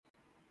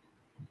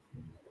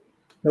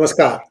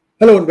Namaskar.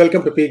 Hello and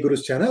welcome to P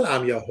Guru's channel.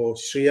 I'm your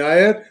host Sri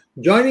Iyer.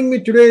 Joining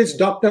me today is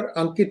Dr.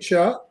 Ankit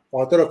Shah,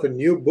 author of a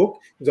new book.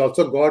 He's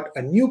also got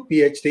a new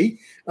PhD.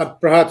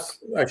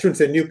 Perhaps I shouldn't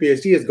say new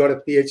PhD. He's got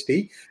a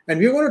PhD, and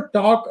we're going to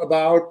talk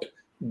about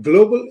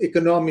global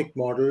economic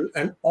model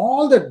and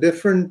all the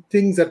different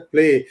things at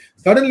play.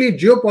 Suddenly,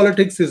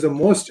 geopolitics is the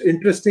most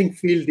interesting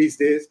field these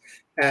days.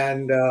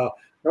 And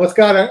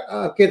Namaskar,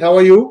 Ankit. How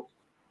are you?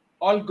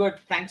 All good.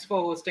 Thanks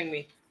for hosting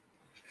me.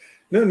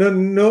 No, no,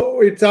 no.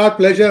 It's our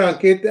pleasure,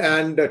 Ankit.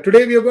 And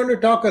today we are going to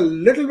talk a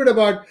little bit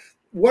about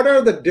what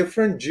are the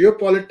different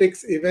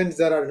geopolitics events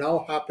that are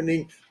now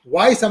happening,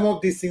 why some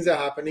of these things are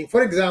happening.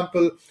 For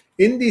example,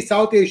 in the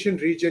South Asian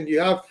region, you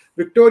have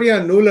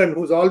Victoria Nuland,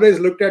 who's always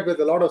looked at with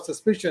a lot of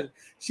suspicion.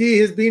 She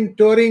has been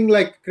touring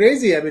like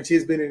crazy. I mean,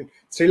 she's been in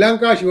Sri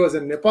Lanka, she was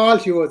in Nepal,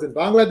 she was in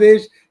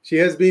Bangladesh. She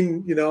has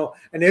been,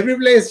 and every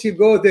place she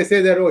goes, they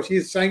say that, oh,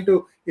 she's trying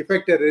to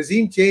effect a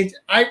regime change.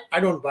 I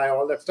don't buy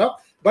all that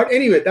stuff. But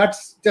anyway,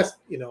 that's just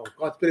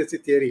conspiracy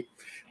theory,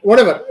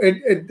 whatever.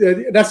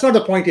 That's not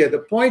the point here. The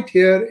point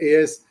here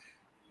is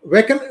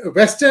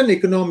Western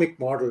economic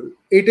model.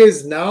 It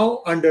is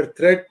now under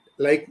threat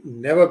like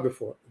never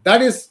before.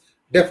 That is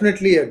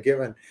definitely a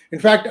given. In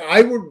fact,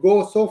 I would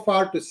go so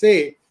far to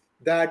say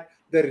that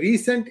the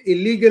recent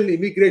illegal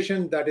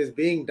immigration that is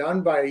being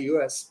done by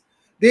US,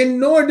 they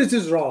know this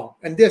is wrong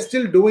and they're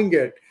still doing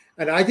it.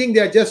 And I think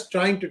they're just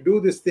trying to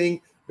do this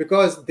thing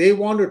because they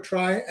want to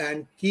try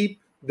and keep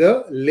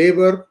the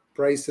labor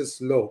prices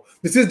low.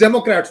 This is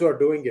Democrats who are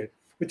doing it,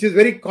 which is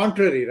very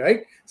contrary,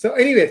 right? So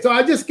anyway,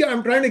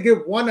 I'm trying to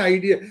give one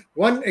idea,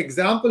 one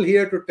example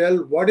here to tell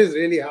what is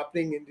really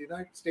happening in the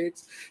United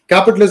States.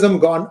 Capitalism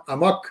gone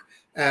amok,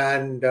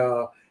 and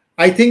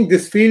I think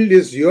this field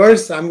is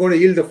yours. I'm going to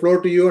yield the floor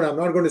to you, and I'm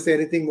not going to say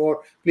anything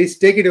more. Please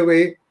take it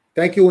away.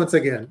 Thank you once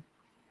again.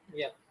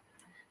 Yeah.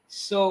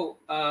 So,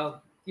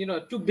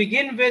 to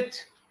begin with,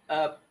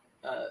 uh,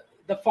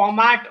 the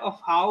format of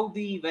how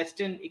the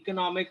Western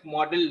economic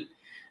model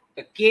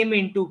came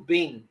into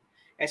being,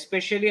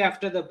 especially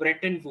after the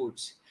Bretton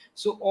Woods.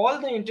 So, all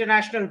the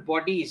international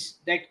bodies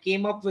that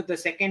came up with the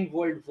Second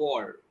World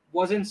War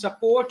was in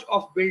support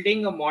of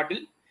building a model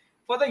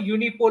for the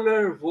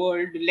unipolar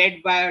world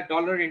led by a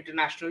dollar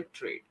international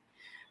trade.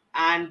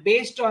 And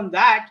based on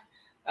that,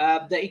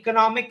 the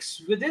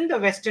economics within the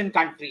Western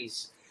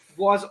countries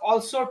was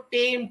also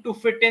tamed to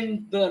fit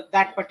in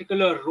that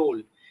particular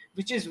role,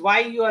 which is why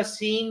you are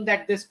seeing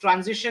that this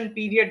transition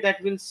period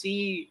that we'll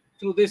see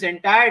through this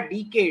entire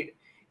decade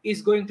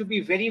is going to be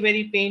very,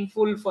 very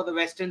painful for the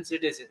Western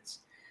citizens.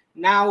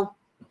 Now,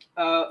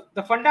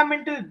 the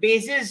fundamental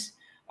basis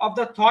of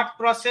the thought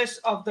process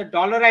of the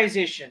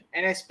dollarization,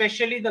 and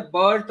especially the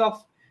birth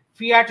of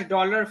fiat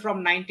dollar from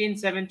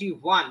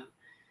 1971,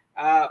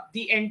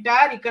 the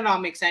entire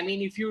economics. I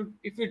mean, if you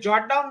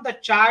jot down the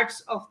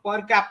charts of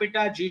per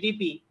capita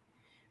GDP,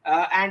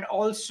 and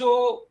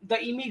also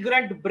the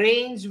immigrant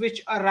brains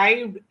which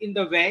arrived in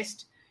the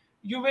West,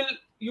 you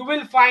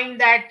will find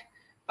that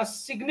a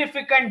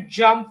significant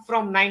jump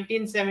from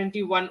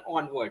 1971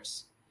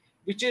 onwards,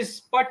 which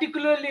is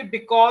particularly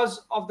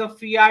because of the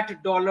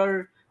fiat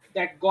dollar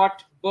that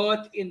got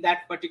birth in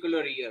that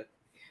particular year.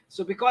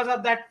 So because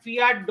of that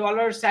fiat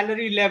dollar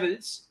salary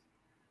levels,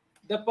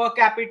 the per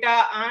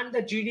capita and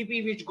the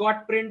GDP which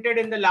got printed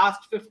in the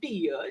last 50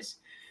 years,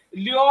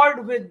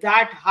 lured with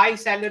that high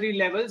salary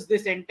levels,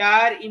 this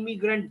entire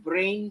immigrant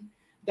brain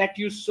that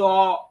you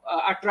saw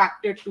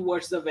attracted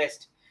towards the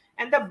West,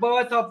 and the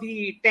birth of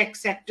the tech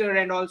sector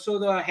and also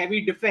the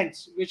heavy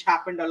defense which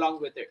happened along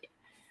with it.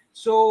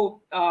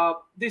 So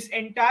this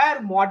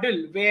entire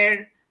model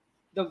where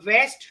the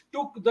West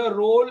took the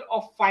role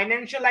of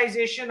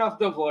financialization of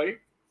the world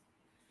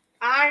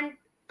and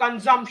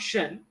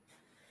consumption,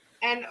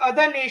 and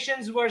other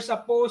nations were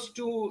supposed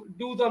to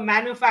do the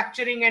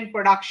manufacturing and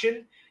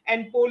production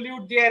and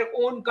pollute their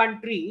own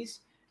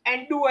countries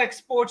and do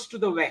exports to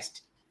the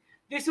West.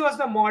 This was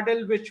the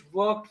model which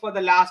worked for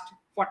the last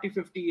 40,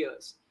 50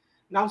 years.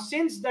 Now,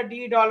 since the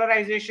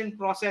de-dollarization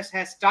process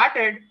has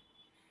started,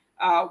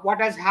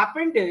 what has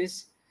happened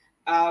is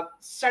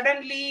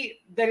suddenly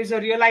there is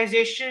a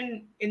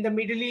realization in the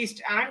Middle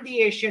East and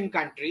the Asian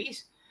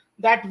countries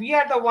that we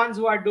are the ones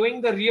who are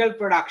doing the real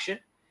production,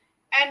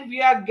 and we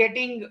are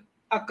getting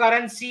a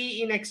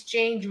currency in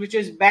exchange which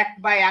is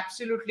backed by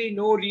absolutely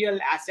no real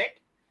asset,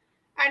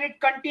 and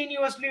it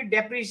continuously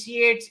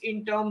depreciates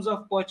in terms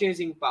of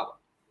purchasing power.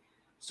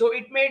 So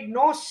it made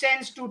no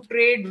sense to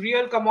trade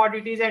real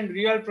commodities and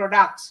real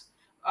products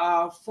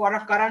for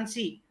a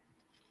currency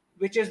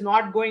which is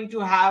not going to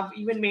have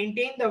even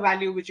maintain the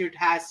value which it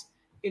has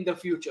in the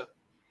future.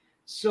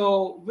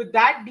 So with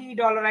that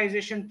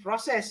de-dollarization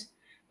process,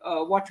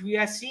 what we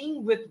are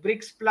seeing with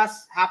BRICS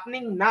Plus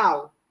happening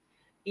now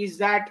is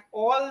that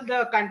all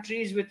the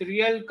countries with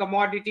real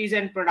commodities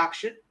and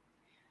production,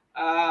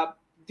 uh,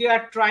 they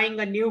are trying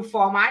a new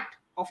format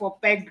of a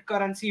pegged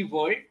currency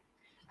world.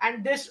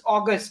 And this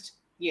August,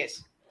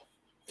 yes.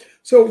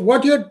 So,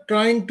 what you're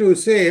trying to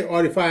say,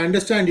 or if I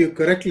understand you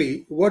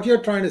correctly, what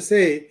you're trying to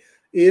say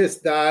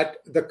is that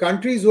the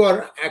countries who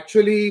are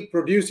actually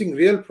producing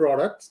real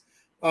products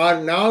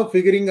are now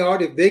figuring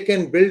out if they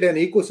can build an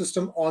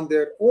ecosystem on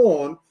their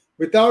own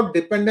without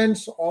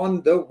dependence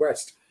on the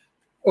West.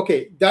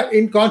 Okay, that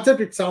in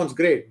concept it sounds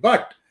great,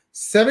 but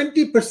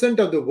 70%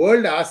 of the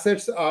world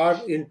assets are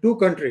in two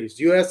countries,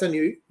 US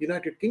and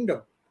United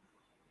Kingdom.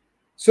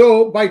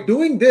 So by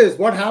doing this,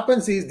 what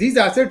happens is these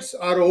assets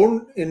are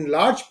owned in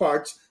large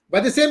parts by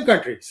the same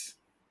countries,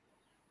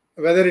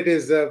 whether it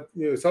is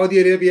Saudi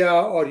Arabia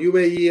or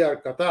UAE or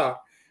Qatar,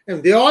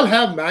 and they all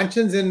have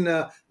mansions in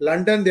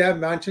London, they have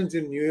mansions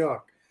in New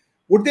York.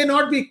 Would they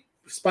not be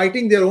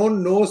spiting their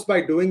own nose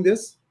by doing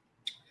this?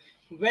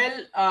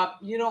 Well,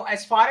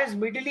 as far as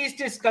Middle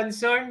East is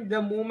concerned,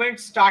 the movement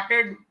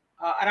started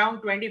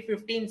around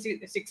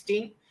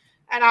 2015-16,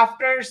 and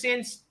after,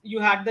 since you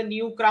had the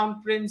new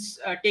crown prince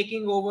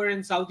taking over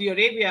in Saudi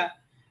Arabia,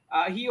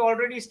 he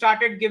already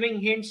started giving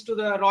hints to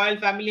the royal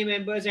family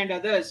members and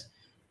others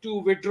to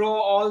withdraw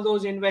all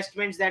those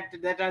investments that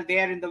are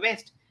there in the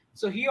West.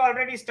 So he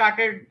already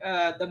started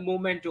the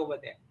movement over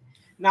there.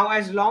 Now,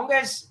 as long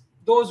as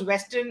those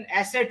Western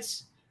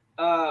assets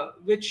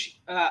which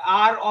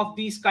are of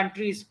these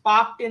countries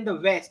parked in the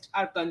West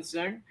are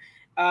concerned,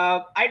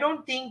 I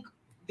don't think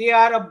they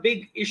are a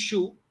big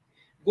issue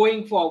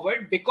going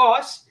forward,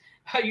 because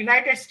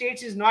United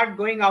States is not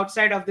going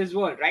outside of this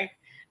world, right?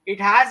 It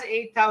has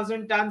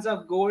 8,000 tons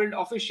of gold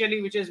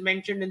officially, which is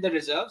mentioned in the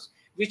reserves,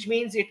 which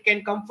means it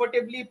can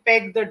comfortably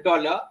peg the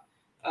dollar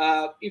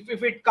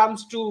if it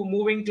comes to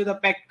moving to the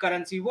pegged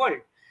currency world.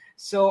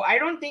 So I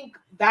don't think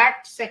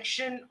that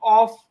section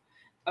of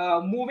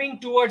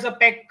moving towards a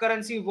pegged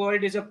currency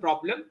world is a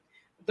problem.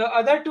 The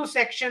other two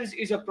sections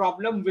is a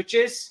problem, which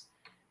is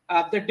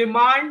the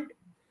demand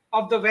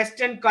of the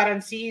Western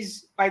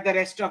currencies by the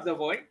rest of the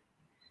world.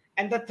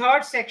 And the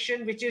third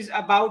section, which is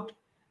about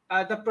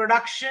the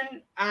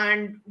production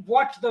and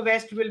what the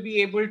West will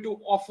be able to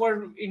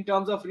offer in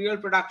terms of real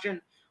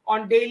production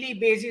on daily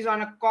basis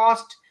on a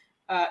cost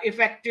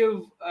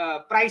effective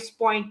price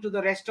point to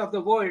the rest of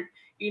the world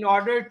in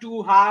order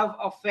to have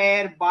a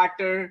fair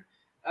barter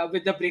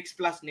with the BRICS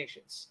plus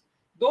nations.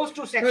 Those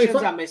two sections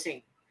are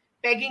missing.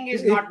 Pegging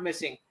is not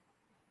missing.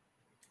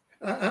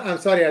 I'm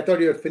sorry, I thought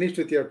you had finished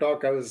with your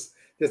talk. I was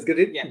just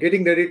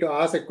getting ready to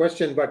ask a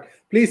question, but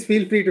please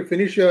feel free to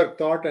finish your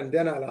thought and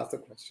then I'll ask the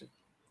question.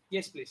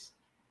 Yes, please.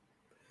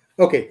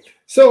 Okay,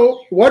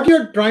 so what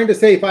you're trying to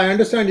say, if I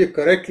understand you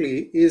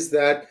correctly, is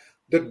that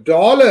the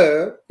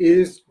dollar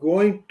is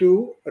going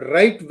to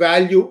right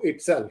value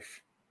itself,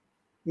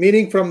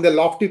 meaning from the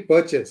lofty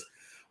purchase.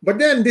 But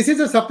then this is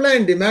a supply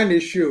and demand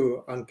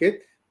issue,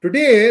 Ankit.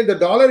 Today, the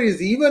dollar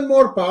is even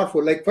more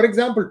powerful. Like, for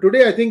example,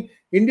 today, I think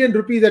Indian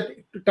rupee is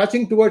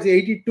touching towards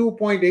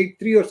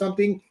 82.83 or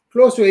something,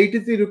 close to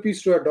 83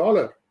 rupees to a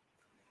dollar.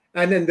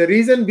 And then the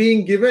reason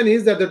being given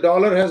is that the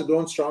dollar has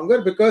grown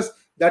stronger because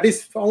that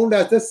is found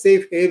as the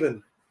safe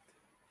haven.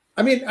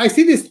 I mean, I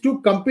see these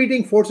two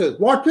competing forces.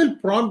 What will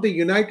prompt the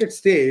United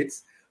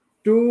States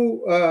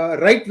to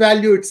right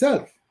value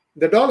itself,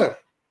 the dollar?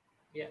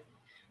 Yeah.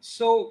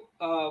 So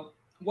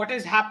what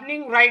is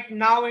happening right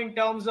now in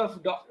terms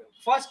of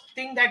first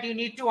thing that you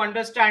need to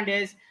understand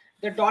is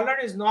the dollar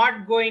is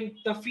not going,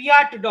 the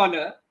fiat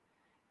dollar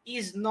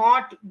is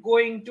not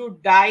going to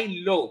die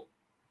low.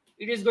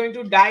 It is going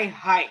to die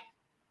high,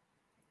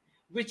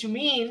 which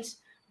means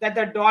that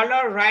the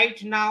dollar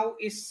right now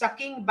is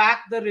sucking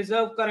back the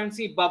reserve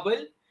currency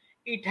bubble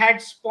it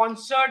had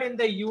sponsored in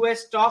the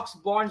US stocks,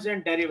 bonds,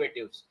 and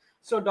derivatives.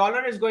 So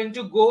dollar is going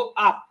to go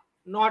up,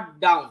 not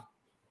down,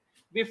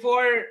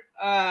 before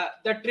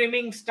the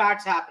trimming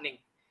starts happening,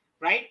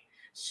 right?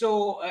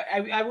 So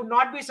I would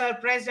not be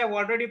surprised. I've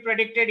already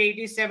predicted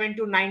 87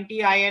 to 90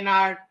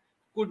 INR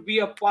could be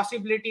a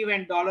possibility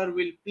when dollar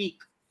will peak.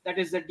 That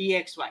is the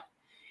DXY.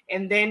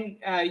 And then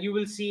you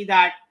will see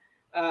that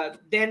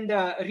then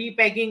the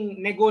repegging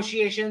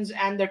negotiations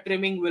and the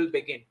trimming will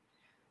begin.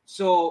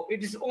 So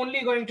it is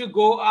only going to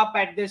go up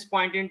at this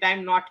point in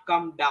time, not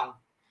come down.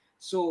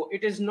 So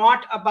it is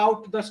not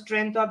about the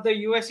strength of the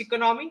US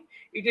economy.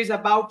 It is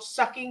about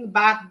sucking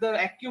back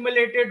the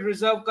accumulated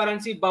reserve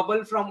currency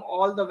bubble from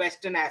all the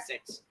Western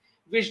assets,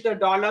 which the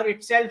dollar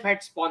itself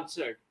had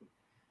sponsored.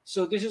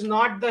 So this is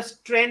not the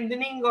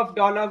strengthening of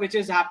dollar which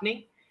is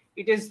happening.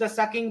 It is the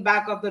sucking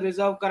back of the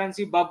reserve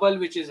currency bubble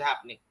which is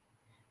happening,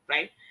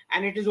 right?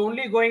 And it is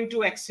only going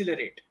to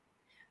accelerate.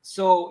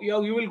 So you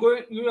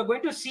are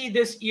going to see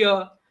this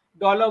year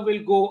dollar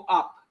will go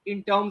up.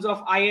 In terms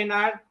of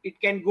INR, it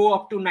can go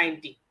up to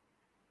 90.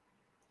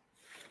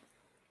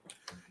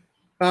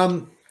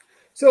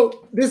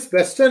 So this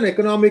Western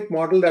economic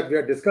model that we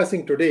are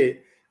discussing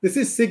today, this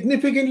is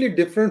significantly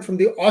different from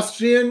the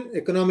Austrian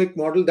economic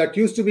model that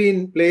used to be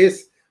in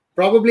place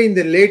probably in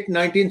the late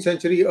 19th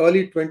century,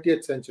 early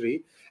 20th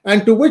century,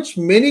 and to which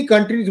many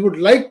countries would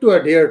like to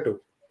adhere to.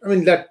 I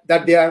mean, that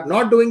they are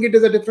not doing it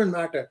is a different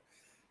matter.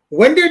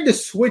 When did the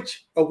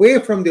switch away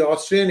from the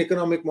Austrian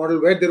economic model,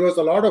 where there was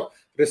a lot of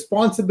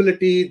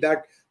responsibility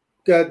that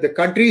the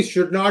countries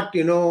should not,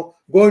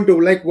 go into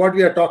like what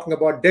we are talking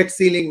about, debt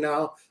ceiling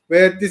now,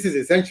 where this is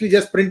essentially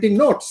just printing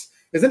notes,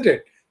 isn't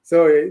it?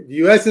 So the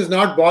US is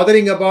not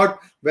bothering about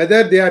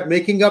whether they are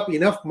making up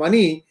enough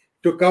money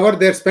to cover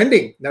their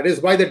spending. That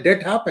is why the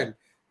debt happened.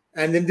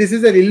 And then this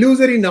is an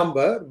illusory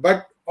number,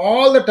 but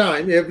all the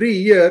time, every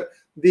year,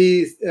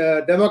 the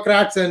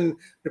Democrats and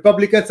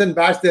Republicans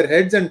bash their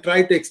heads and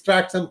try to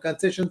extract some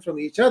concessions from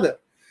each other.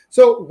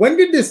 So when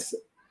did this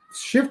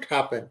shift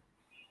happen?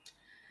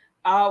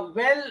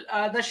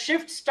 The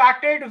shift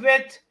started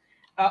with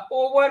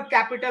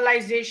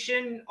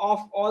over-capitalization of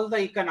all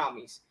the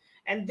economies.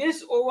 And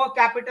this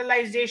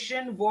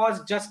over-capitalization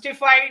was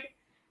justified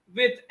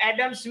with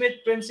Adam Smith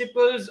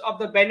principles of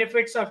the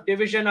benefits of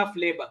division of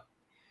labor.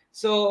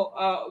 So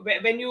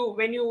when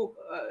you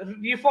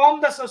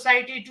reform the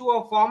society to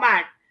a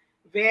format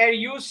where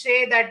you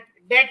say that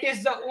debt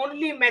is the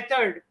only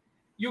method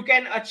you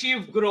can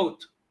achieve growth,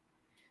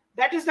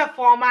 that is the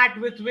format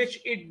with which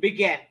it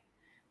began.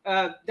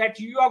 That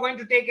you are going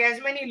to take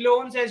as many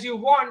loans as you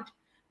want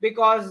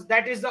because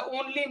that is the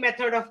only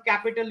method of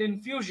capital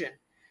infusion.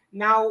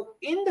 Now,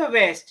 in the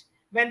West,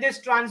 when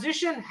this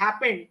transition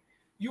happened,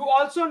 you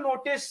also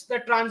notice the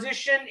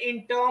transition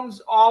in terms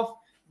of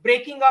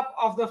breaking up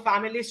of the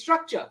family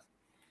structure.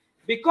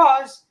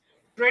 Because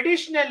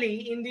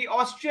traditionally, in the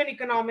Austrian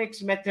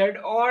economics method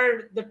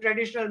or the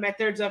traditional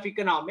methods of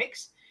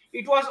economics,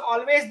 it was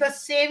always the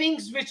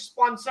savings which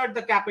sponsored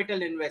the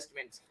capital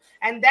investments.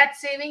 And that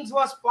savings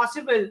was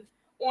possible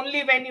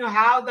only when you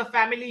have the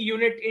family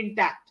unit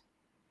intact.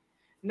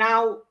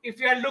 Now, if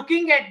you are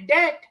looking at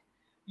debt,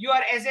 you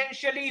are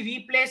essentially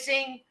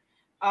replacing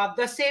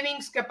the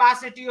savings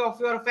capacity of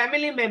your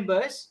family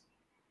members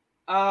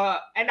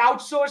and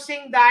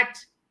outsourcing that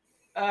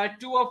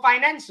to a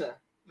financer,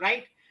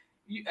 right?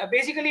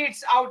 Basically,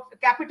 it's out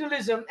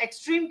capitalism,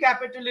 extreme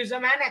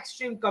capitalism and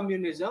extreme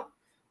communism.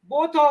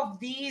 Both of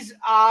these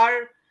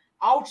are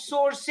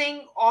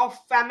outsourcing of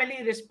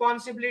family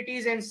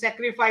responsibilities and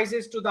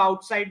sacrifices to the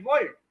outside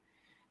world.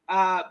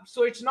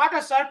 So it's not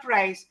a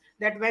surprise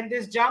that when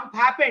this jump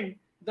happened,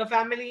 the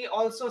family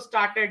also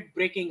started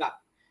breaking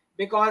up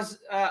because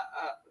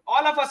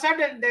all of a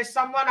sudden there's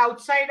someone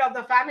outside of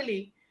the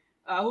family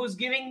who's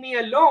giving me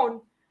a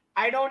loan.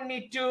 I don't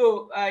need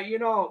to,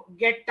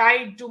 get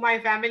tied to my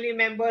family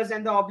members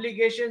and the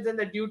obligations and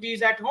the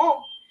duties at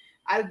home.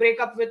 I'll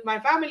break up with my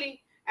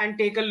family and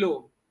take a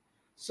loan.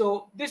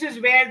 So this is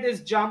where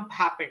this jump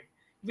happened,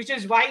 which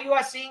is why you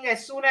are seeing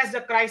as soon as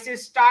the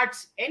crisis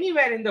starts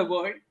anywhere in the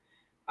world,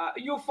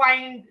 you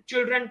find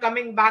children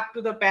coming back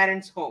to the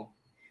parents' home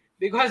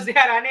because they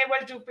are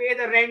unable to pay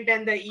the rent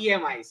and the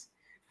EMIs,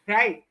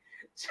 right?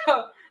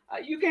 So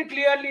you can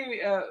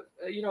clearly,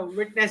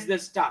 witness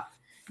this stuff.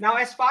 Now,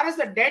 as far as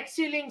the debt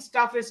ceiling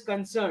stuff is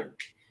concerned,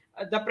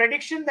 the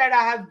prediction that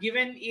I have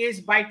given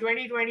is by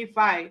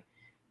 2025,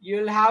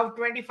 you'll have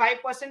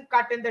 25%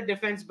 cut in the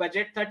defense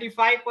budget,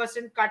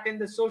 35% cut in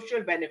the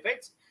social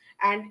benefits.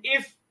 And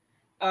if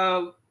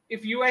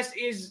US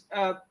is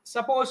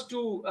supposed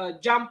to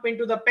jump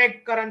into the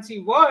pegged currency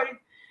world,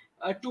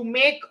 to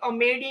make a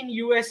made in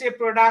USA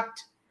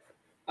product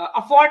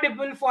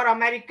affordable for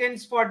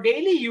Americans for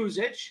daily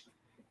usage,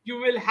 you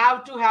will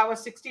have to have a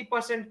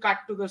 60% cut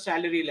to the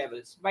salary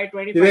levels by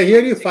 2025. Did I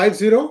hear you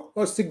 50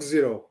 or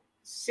 60?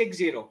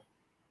 60.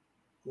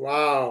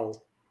 Wow.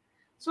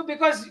 So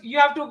because you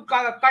have to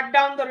cut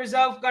down the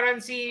reserve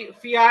currency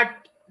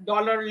fiat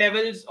dollar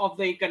levels of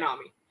the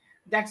economy.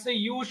 That's the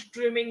huge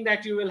trimming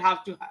that you will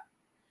have to have.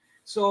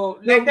 So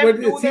let them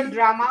do the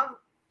drama.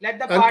 Let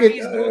the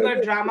parties do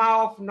the drama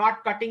of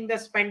not cutting the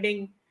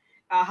spending.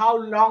 How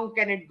long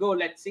can it go?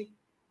 Let's see.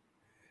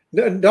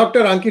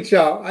 Dr. Ankit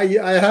Shah, I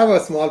have a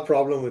small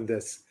problem with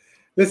this.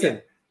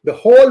 Listen, the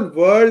whole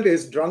world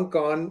is drunk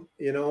on,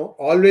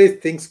 always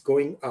things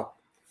going up.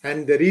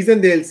 And the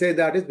reason they'll say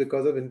that is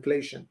because of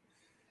inflation.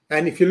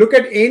 And if you look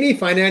at any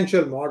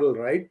financial model,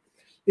 right,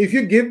 if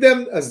you give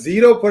them a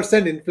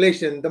 0%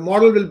 inflation, the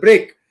model will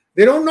break.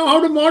 They don't know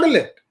how to model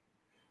it.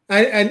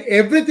 And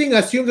everything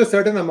assumes a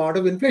certain amount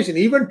of inflation.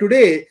 Even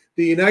today,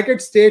 the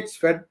United States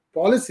Fed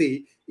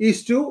policy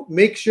is to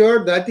make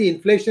sure that the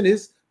inflation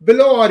is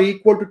below or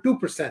equal to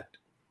 2%.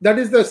 That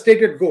is the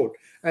stated goal.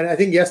 And I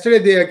think yesterday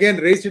they again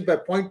raised it by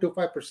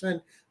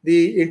 0.25%,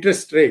 the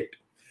interest rate.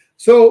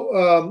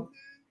 So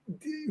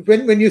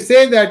when you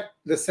say that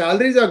the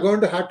salaries are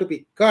going to have to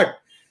be cut,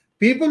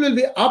 people will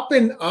be up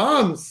in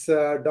arms,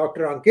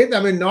 Dr. Ankit.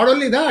 I mean, not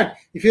only that,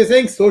 if you're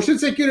saying Social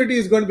Security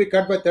is going to be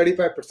cut by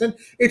 35%,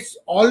 it's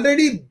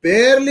already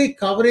barely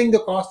covering the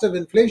cost of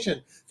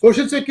inflation.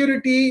 Social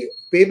Security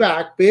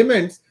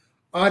payments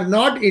are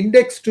not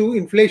indexed to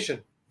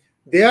inflation.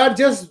 They are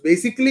just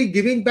basically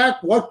giving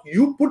back what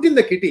you put in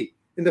the kitty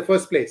in the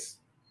first place.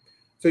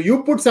 So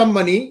you put some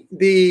money,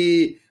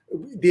 the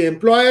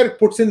employer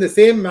puts in the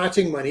same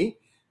matching money,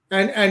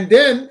 and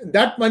then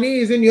that money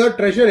is in your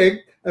treasure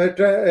egg,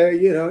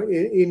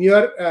 in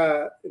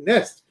your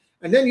nest,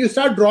 and then you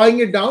start drawing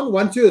it down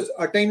once you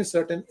attain a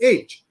certain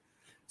age.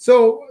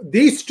 So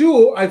these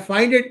two, I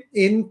find it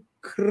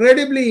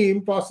incredibly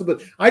impossible.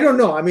 I don't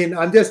know. I mean,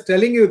 I'm just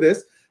telling you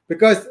this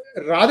because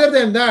rather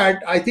than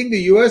that, I think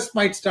the US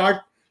might start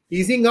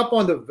easing up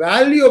on the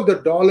value of the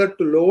dollar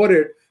to lower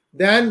it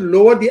than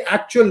lower the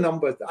actual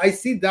numbers. I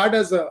see that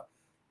as a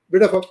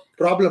bit of a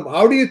problem.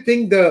 How do you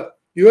think the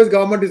US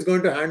government is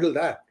going to handle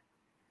that?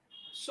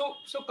 So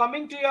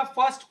coming to your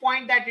first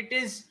point, that it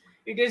is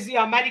the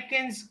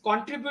Americans'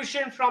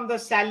 contribution from the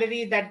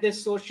salary that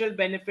this social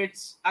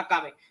benefits are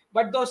coming,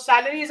 but those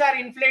salaries are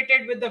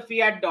inflated with the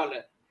fiat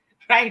dollar,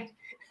 right?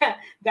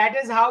 That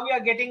is how we are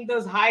getting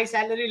those high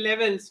salary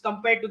levels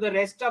compared to the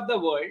rest of the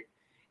world,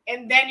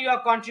 and then you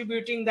are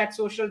contributing that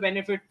social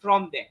benefit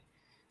from there.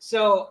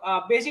 So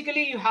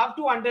basically, you have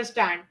to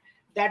understand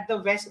that the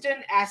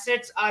Western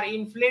assets are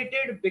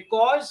inflated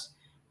because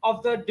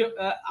of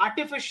the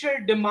artificial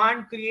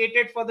demand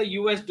created for the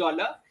US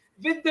dollar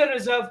with the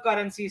reserve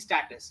currency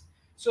status.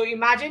 So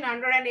imagine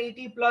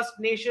 180 plus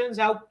nations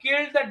have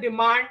killed the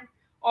demand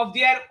of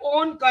their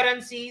own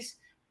currencies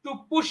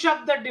to push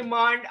up the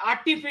demand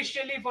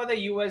artificially for the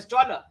US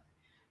dollar.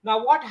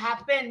 Now, what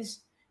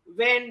happens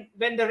when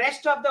the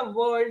rest of the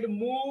world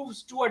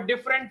moves to a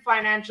different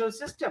financial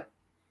system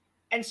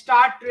and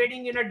start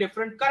trading in a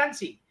different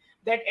currency?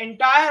 That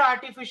entire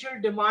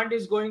artificial demand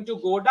is going to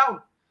go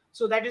down.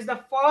 So that is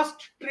the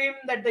first trim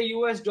that the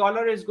US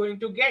dollar is going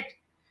to get.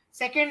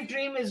 Second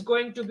trim is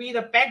going to be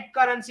the peg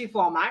currency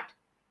format,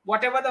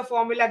 whatever the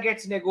formula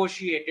gets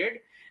negotiated.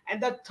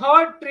 And the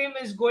third trim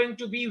is going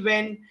to be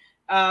when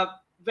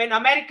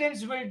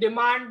Americans will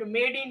demand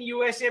made in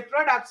USA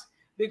products,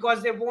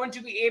 because they want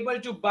to be able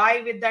to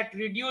buy with that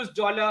reduced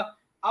dollar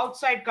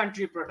outside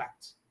country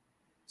products.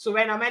 So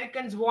when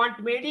Americans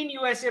want made in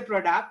USA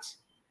products,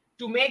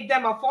 to make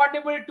them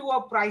affordable to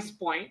a price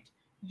point,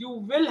 you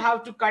will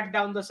have to cut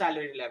down the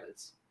salary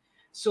levels.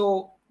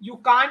 So you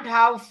can't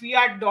have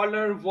fiat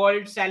dollar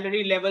world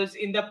salary levels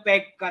in the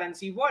peg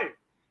currency world.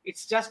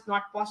 It's just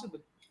not possible.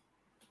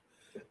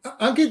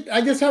 Ankit, I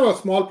just have a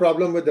small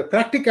problem with the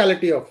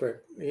practicality of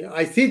it.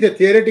 I see the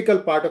theoretical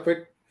part of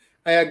it.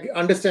 I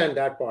understand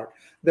that part.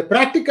 The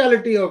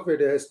practicality of it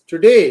is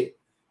today,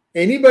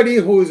 anybody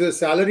who is a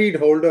salaried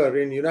holder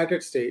in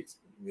United States,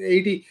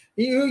 80,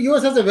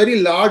 US has a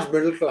very large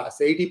middle class,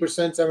 80%,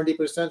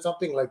 70%,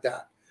 something like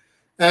that.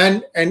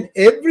 And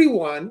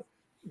everyone,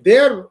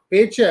 their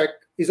paycheck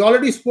is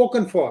already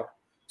spoken for.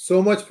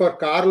 So much for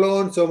car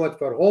loan, so much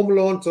for home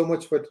loan, so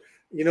much for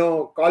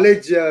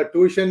college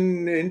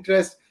tuition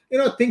interest,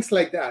 things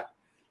like that.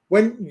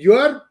 When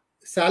your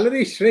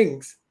salary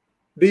shrinks,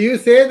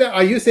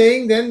 are you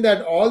saying then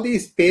that all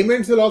these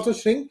payments will also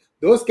shrink?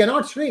 Those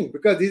cannot shrink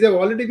because these have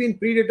already been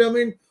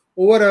predetermined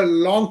over a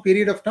long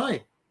period of time.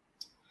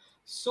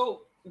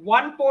 So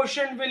one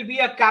portion will be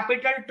a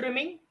capital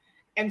trimming,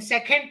 and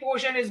second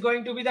portion is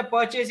going to be the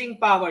purchasing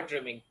power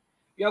trimming.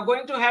 You're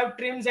going to have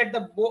trims at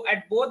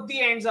both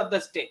the ends of the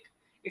stick.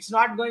 It's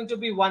not going to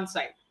be one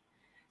side.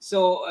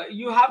 So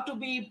you have to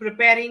be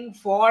preparing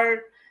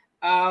for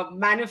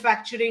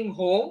manufacturing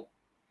home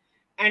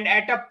and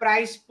at a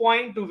price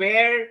point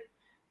where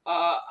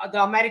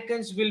the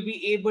Americans will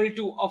be able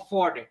to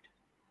afford it.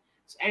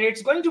 And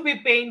it's going to be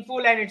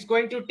painful and it's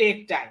going to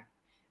take time.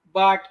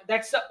 But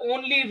that's the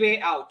only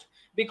way out.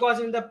 Because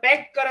in the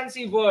peg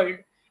currency world,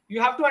 you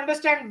have to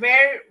understand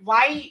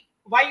why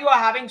you are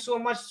having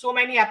so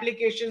many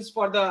applications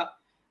for the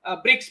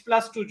BRICS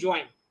Plus to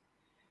join.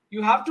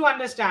 You have to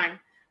understand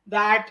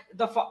that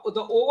the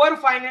over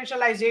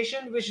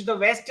financialization which the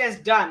West has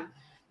done,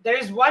 there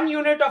is one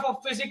unit of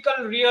a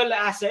physical real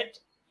asset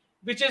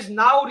which is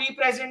now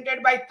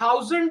represented by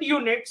 1,000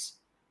 units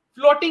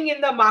floating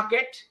in the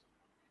market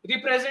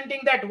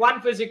representing that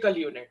one physical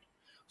unit.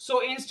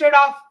 So instead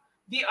of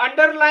the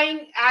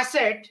underlying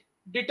asset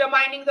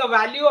determining the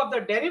value of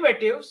the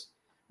derivatives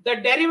are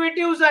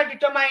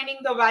determining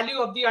the value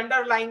of the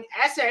underlying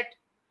asset,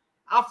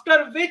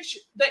 after which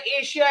the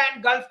Asia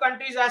and Gulf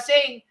countries are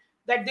saying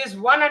that this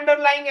one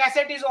underlying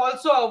asset is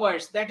also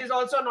ours, that is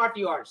also not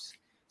yours.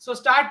 So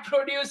start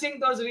producing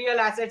those real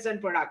assets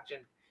and production,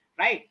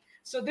 right?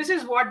 So this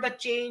is what the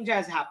change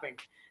has happened.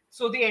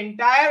 So the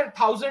entire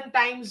 1,000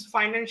 times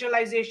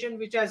financialization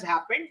which has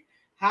happened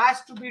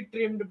has to be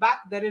trimmed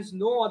back. There is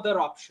no other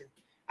option.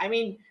 I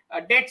mean,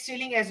 a debt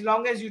ceiling, as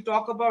long as you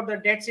talk about the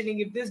debt ceiling,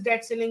 if this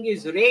debt ceiling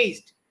is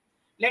raised,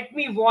 let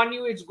me warn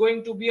you, it's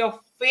going to be a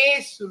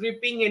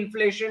face-ripping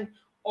inflation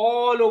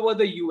all over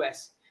the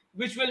US,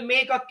 which will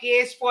make a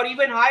case for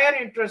even higher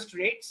interest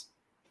rates.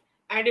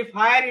 And if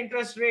higher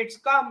interest rates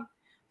come,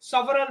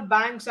 several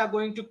banks are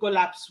going to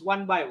collapse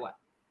one by one.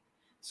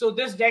 So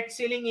this debt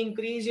ceiling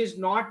increase is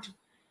not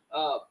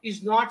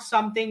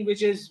something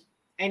which is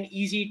an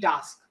easy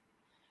task.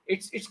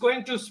 It's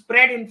going to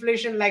spread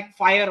inflation like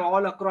fire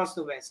all across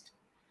the West.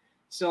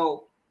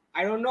 So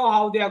I don't know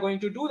how they are going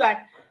to do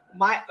that.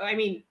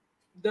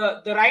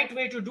 The right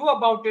way to do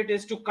about it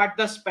is to cut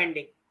the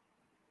spending.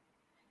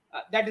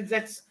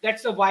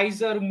 That's a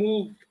wiser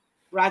move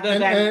rather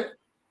than.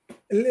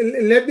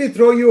 Let me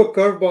throw you a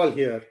curveball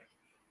here.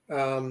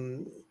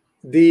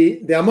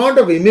 The amount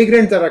of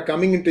immigrants that are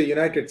coming into the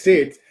United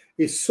States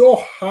is so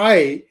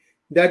high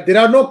that there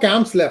are no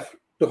camps left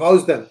to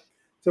house them.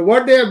 So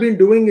what they have been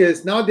doing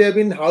is now they have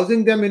been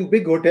housing them in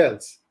big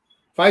hotels.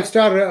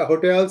 Five-star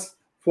hotels,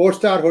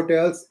 four-star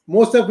hotels,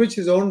 most of which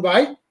is owned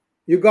by,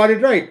 you got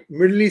it right,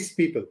 Middle East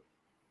people.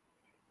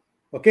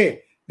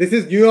 Okay, this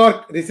is New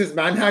York, this is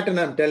Manhattan,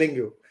 I'm telling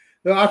you.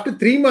 Now, after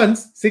 3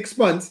 months, 6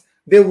 months,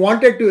 they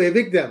wanted to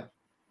evict them.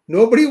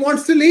 Nobody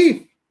wants to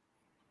leave.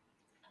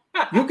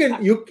 You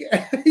can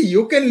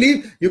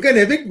leave, you can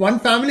evict one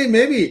family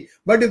maybe,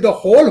 but if the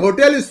whole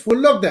hotel is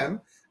full of them,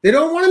 they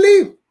don't want to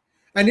leave.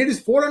 And it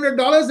is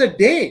 $400 a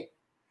day.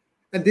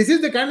 And this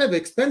is the kind of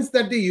expense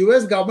that the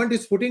US government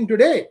is putting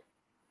today.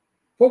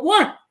 For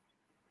what?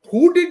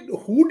 Who did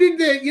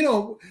they,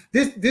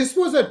 this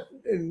was a,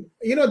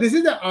 this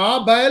is the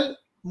Abel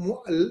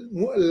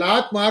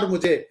Lat Mar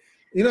Mujhe,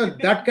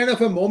 that kind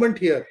of a moment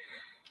here.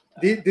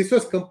 This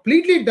was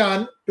completely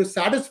done to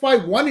satisfy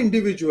one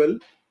individual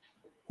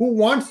who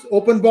wants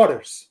open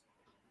borders.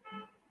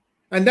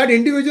 And that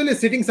individual is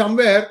sitting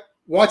somewhere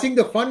watching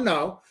the fun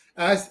now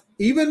as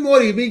even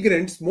more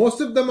immigrants,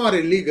 most of them are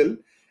illegal.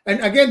 And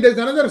again, there's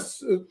another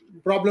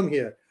problem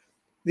here.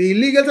 The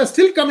illegals are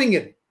still coming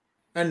in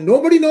and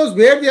nobody knows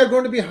where they are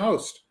going to be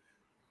housed.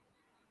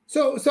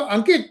 So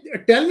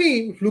Ankit, tell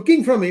me,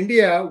 looking from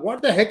India,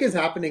 what the heck is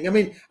happening? I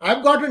mean,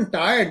 I've gotten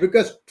tired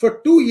because for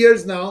 2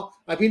 years now,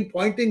 I've been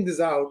pointing this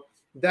out,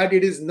 that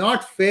it is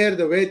not fair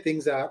the way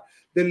things are.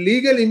 The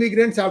legal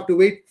immigrants have to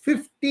wait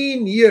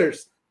 15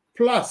 years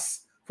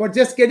plus for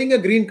just getting a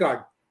green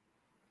card.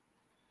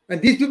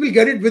 And these people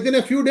get it within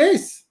a few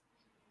days.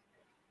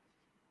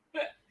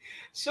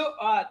 So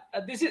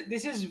this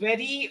is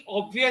very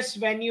obvious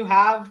when you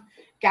have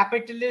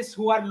capitalists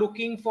who are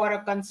looking for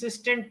a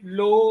consistent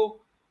low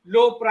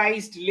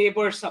priced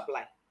labor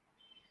supply.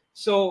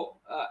 So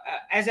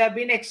as I've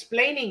been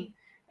explaining,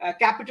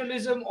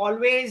 capitalism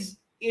always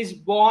is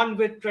born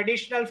with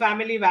traditional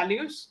family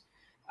values.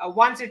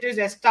 Once it is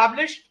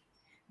established,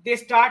 they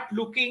start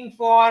looking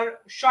for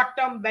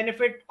short-term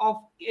benefit of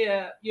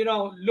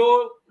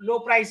low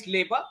priced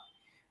labor,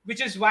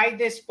 which is why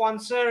they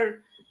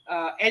sponsor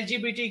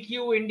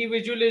LGBTQ,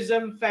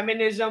 individualism,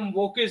 feminism,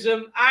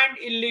 wokeism, and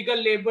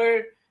illegal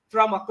labor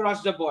from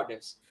across the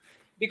borders,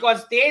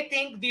 because they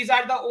think these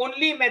are the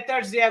only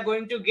methods they are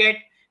going to get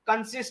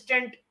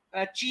consistent,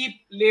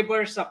 cheap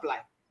labor supply.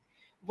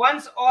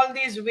 Once all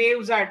these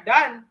waves are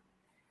done,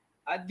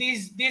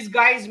 these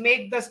guys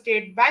make the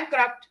state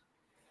bankrupt.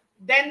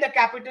 Then the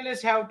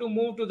capitalists have to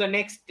move to the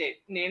next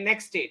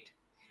state,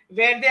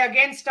 where they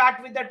again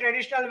start with the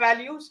traditional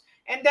values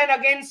and then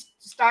again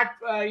start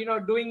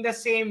doing the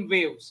same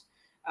waves,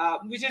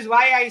 which is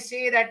why I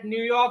say that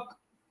New York,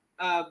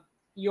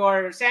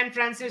 your San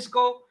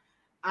Francisco,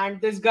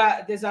 and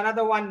there's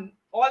another one,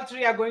 all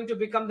three are going to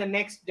become the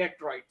next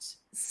Detroits.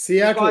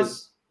 Seattle,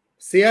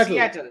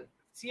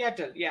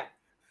 yeah.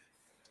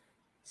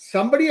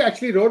 Somebody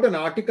actually wrote an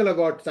article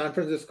about San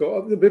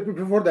Francisco.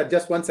 Before that,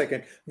 just 1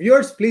 second.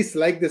 Viewers, please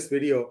like this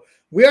video.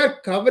 We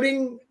are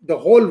covering the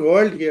whole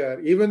world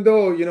here, even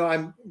though,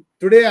 I'm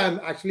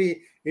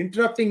actually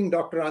interrupting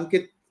Dr.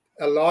 Ankit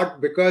a lot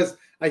because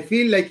I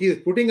feel like he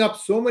is putting up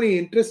so many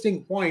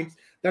interesting points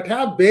that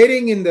have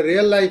bearing in the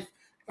real life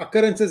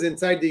occurrences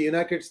inside the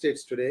United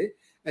States today.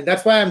 And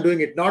that's why I'm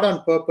doing it, not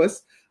on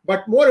purpose.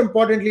 But more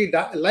importantly,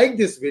 like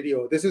this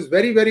video. This is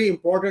very, very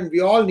important. We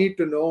all need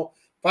to know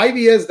 5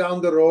 years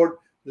down the road,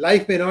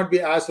 life may not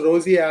be as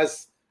rosy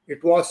as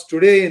it was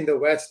today in the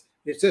West.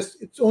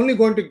 It's only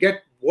going to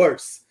get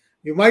worse.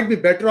 You might be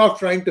better off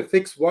trying to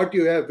fix what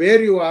you have,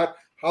 where you are,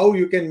 how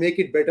you can make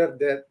it better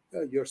there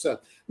yourself.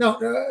 Now,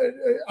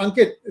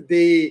 Ankit,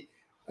 the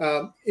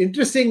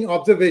interesting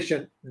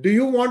observation. Do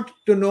you want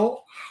to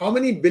know how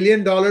many $1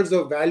 billion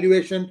of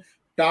valuation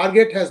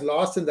Target has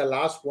lost in the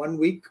last 1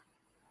 week?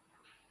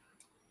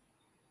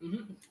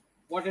 Mm-hmm.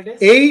 What it is?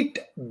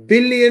 $8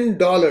 billion.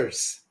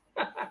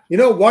 You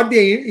know what the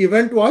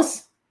event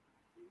was?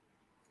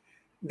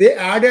 They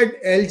added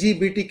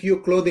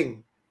LGBTQ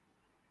clothing.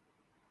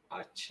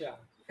 Acha.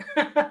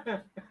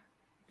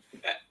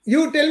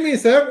 You tell me,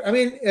 sir. I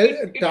mean,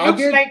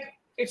 Target.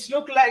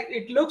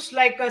 It looks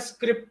like a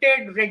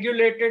scripted,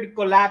 regulated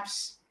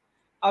collapse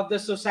of the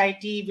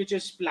society, which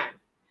is planned.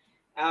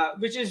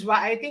 Which is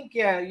why I think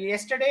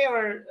yesterday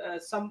or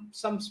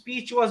some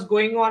speech was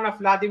going on of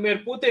Vladimir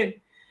Putin,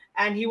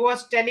 and he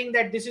was telling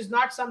that this is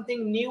not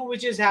something new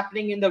which is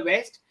happening in the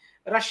West.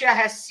 Russia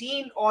has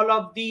seen all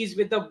of these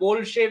with the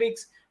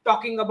Bolsheviks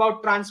talking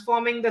about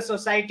transforming the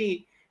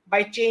society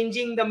by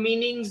changing the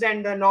meanings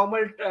and the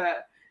normal,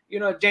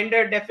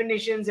 gender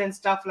definitions and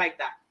stuff like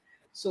that.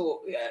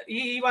 So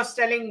he was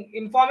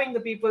informing the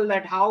people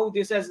that how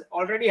this has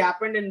already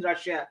happened in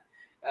Russia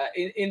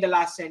in the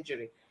last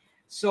century.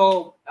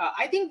 So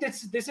I think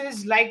this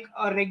is like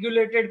a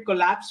regulated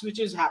collapse which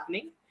is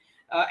happening.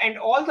 And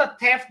all the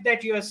theft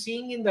that you are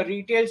seeing in the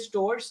retail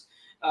stores,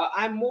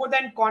 I'm more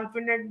than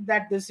confident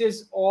that this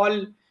is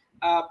all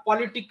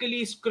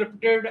politically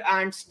scripted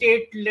and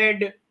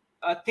state-led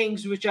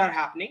things which are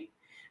happening.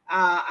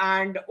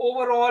 And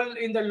overall,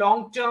 in the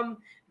long term,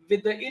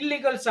 with the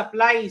illegal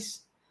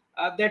supplies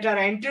that are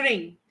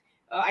entering,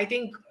 I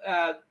think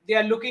they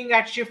are looking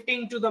at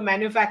shifting to the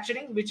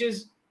manufacturing, which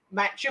is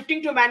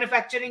shifting to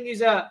manufacturing is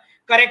a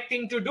correct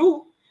thing to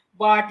do,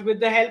 but with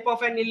the help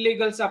of an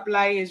illegal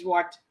supply is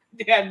what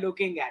they are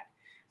looking at.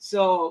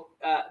 So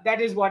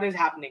that is what is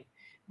happening.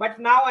 But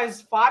now,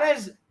 as far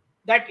as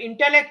that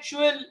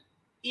intellectual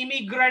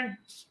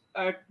immigrants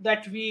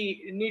that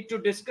we need to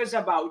discuss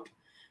about,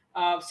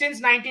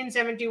 since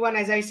 1971,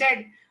 as I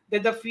said,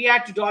 that the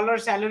fiat dollar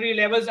salary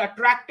levels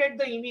attracted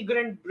the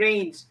immigrant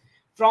brains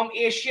from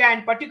Asia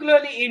and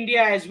particularly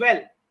India as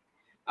well,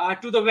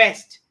 to the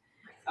West.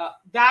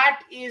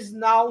 That is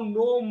now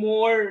no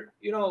more,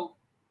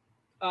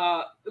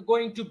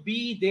 going to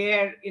be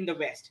there in the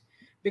West,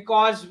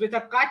 because with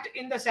a cut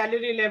in the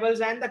salary levels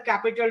and the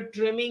capital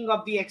trimming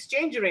of the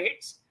exchange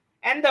rates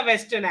and the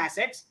Western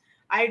assets,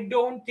 I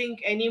don't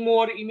think any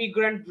more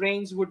immigrant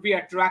brains would be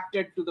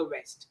attracted to the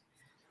West.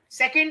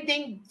 Second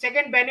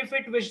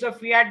benefit which the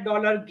fiat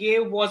dollar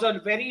gave was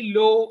a very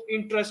low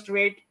interest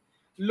rate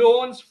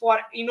loans for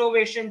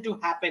innovation to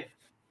happen.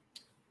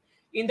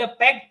 In the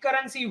pegged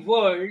currency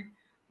world,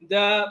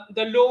 the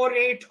low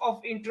rate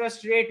of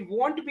interest rate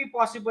won't be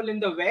possible in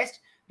the West,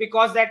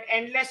 because that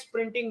endless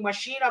printing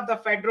machine of the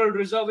Federal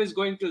Reserve is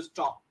going to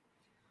stop.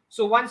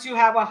 So once you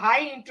have a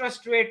high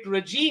interest rate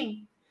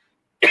regime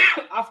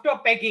after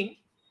pegging,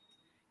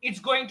 it's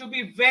going to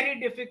be very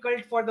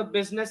difficult for the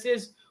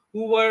businesses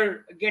who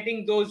were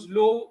getting those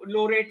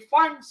low rate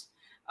funds,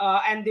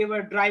 and they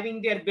were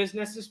driving their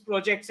businesses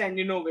projects and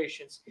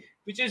innovations,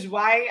 which is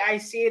why I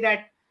say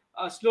that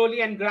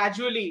slowly and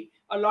gradually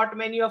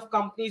many of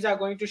companies are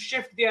going to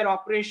shift their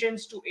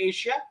operations to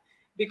Asia,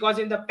 because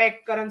in the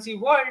peg currency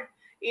world,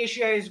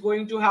 Asia is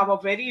going to have a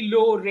very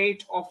low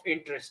rate of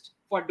interest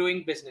for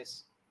doing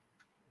business.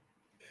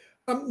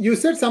 You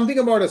said something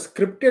about a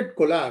scripted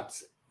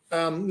collapse.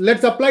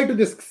 Let's apply to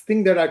this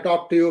thing that I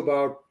talked to you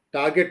about,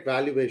 target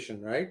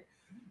valuation, right?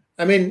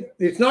 I mean,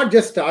 it's not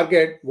just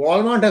Target.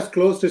 Walmart has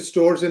closed its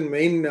stores in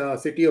main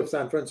city of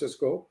San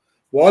Francisco.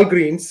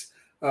 Walgreens,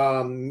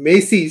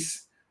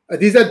 Macy's.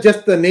 These are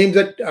just the names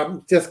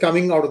that just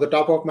coming out of the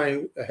top of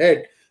my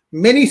head.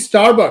 Many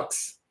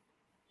Starbucks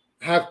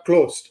have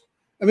closed.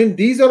 I mean,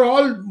 these are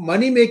all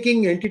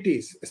money-making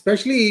entities,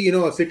 especially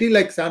a city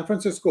like San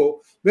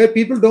Francisco, where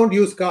people don't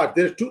use cars.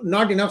 There's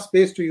not enough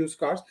space to use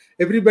cars.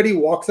 Everybody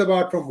walks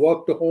about from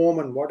work to home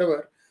and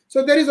whatever.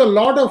 So there is a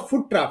lot of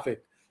foot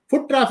traffic.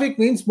 Foot traffic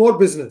means more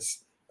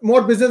business.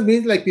 More business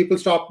means like people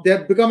stop. They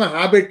have become a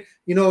habit.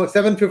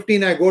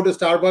 7:15, I go to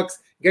Starbucks,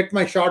 get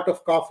my shot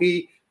of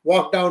coffee,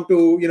 walk down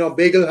to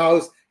bagel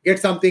house, get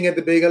something at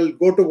the bagel,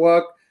 go to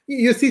work.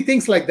 You see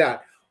things like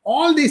that.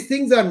 All these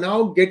things are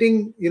now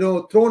getting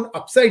thrown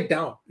upside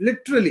down,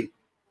 literally.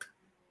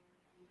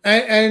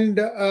 And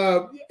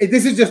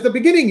this is just the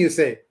beginning, you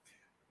say.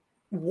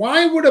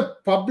 Why would a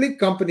public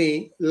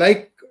company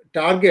like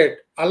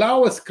Target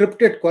allow a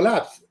scripted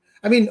collapse?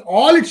 I mean,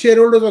 all its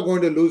shareholders are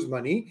going to lose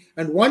money,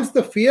 and once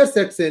the fear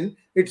sets in,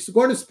 it's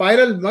going to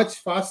spiral much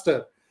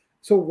faster.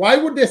 So why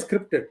would they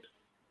script it?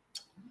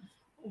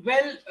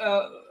 Well,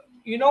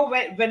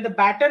 when the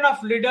baton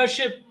of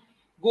leadership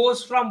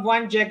goes from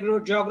one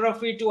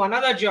geography to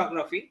another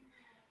geography,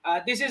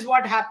 this is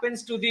what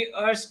happens to the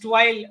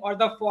erstwhile or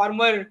the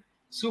former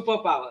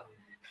superpower,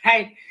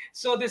 right?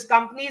 So this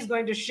company is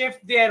going to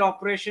shift their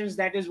operations.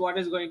 That is what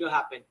is going to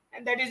happen,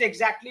 and that is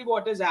exactly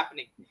what is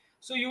happening.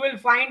 So you will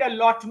find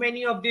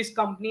many of these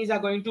companies are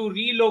going to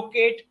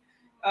relocate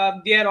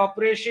their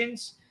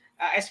operations,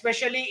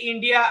 especially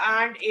India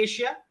and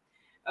Asia.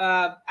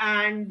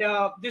 And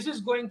this is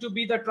going to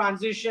be the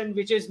transition,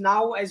 which is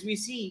now, as we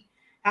see,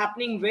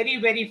 happening very,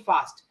 very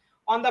fast.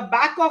 On the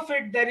back of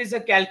it, there is a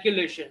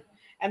calculation.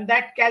 And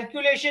that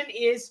calculation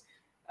is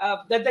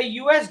that the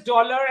US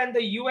dollar and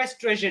the US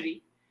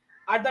Treasury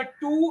are the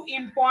two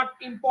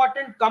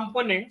important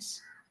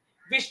components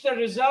which the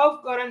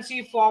reserve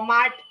currency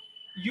format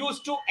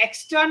used to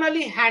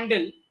externally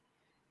handle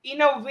in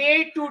a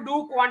way to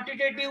do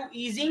quantitative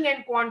easing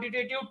and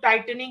quantitative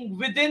tightening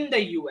within the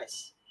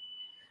US.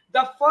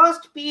 The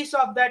first piece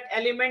of that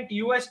element,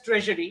 US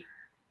Treasury,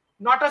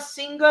 not a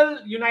single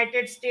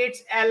United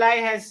States ally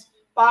has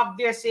parked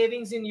their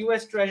savings in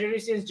US Treasury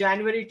since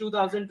January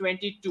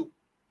 2022.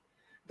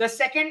 The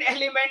second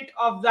element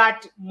of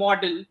that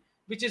model,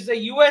 which is the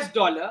US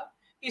dollar,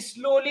 is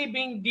slowly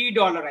being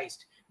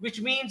de-dollarized, which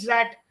means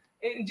that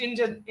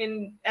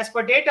as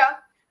per data,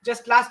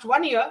 just last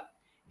 1 year,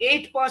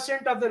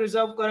 8% of the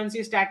reserve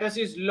currency status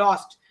is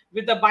lost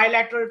with the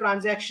bilateral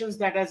transactions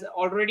that has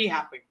already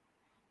happened,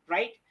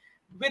 right?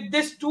 With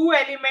these two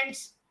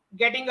elements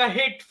getting a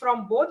hit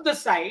from both the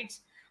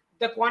sides,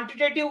 the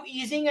quantitative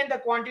easing and the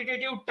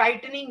quantitative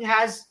tightening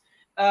has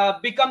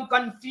become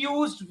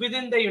confused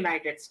within the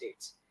United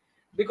States,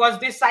 because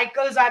these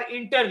cycles are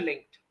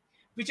interlinked,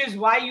 which is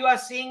why you are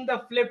seeing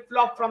the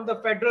flip-flop from the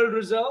Federal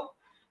Reserve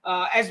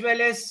as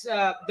well as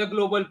the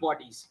global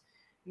bodies.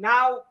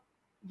 Now,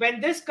 when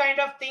this kind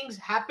of things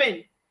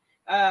happen,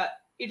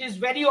 it is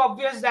very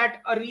obvious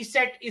that a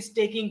reset is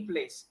taking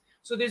place.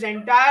 So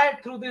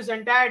through this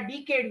entire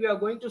decade, we are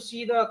going to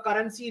see the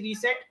currency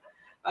reset,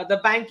 the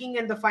banking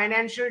and the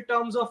financial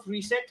terms of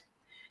reset.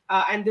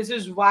 And this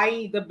is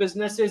why the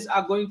businesses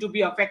are going to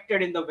be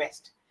affected in the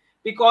West.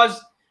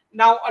 because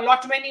now a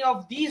lot many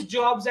of these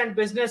jobs and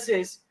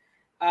businesses,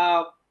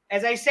 uh,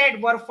 as I said,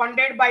 were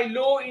funded by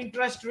low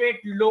interest rate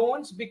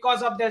loans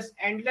because of this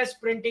endless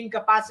printing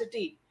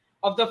capacity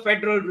of the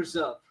Federal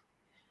Reserve.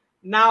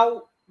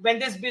 Now, when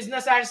this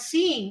business are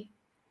seeing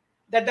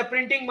that the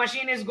printing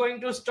machine is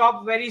going to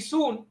stop very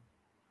soon,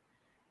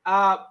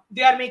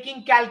 they are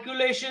making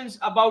calculations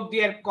about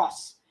their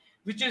costs,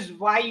 which is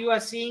why you are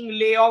seeing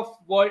layoff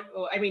world.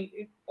 I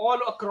mean, all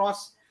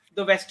across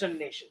the Western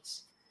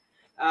nations.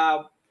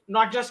 Uh,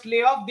 Not just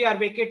layoff, they are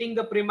vacating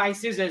the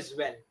premises as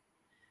well,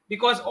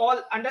 because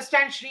all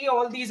understand, Shri,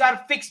 all these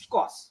are fixed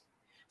costs.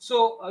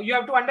 So you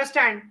have to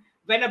understand,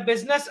 when a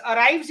business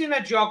arrives in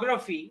a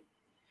geography,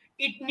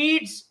 it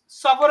needs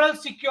several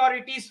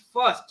securities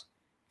first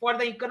for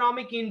the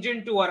economic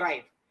engine to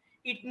arrive.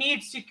 It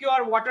needs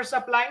secure water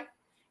supply,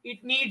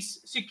 it needs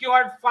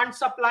secured fund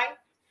supply,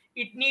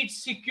 it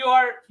needs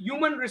secure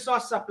human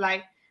resource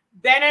supply.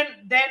 Then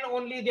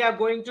only they are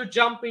going to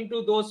jump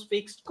into those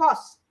fixed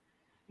costs.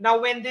 Now,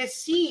 when they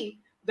see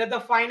that the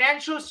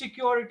financial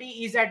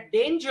security is at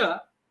danger,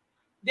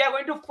 they are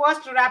going to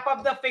first wrap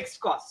up the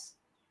fixed costs,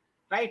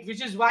 right?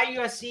 Which is why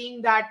you are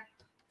seeing that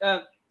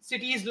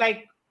cities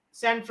like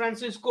San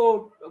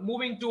Francisco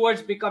moving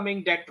towards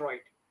becoming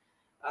Detroit,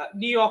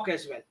 New York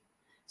as well.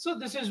 So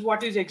this is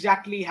what is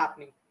exactly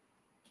happening.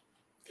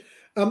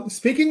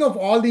 Speaking of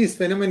all these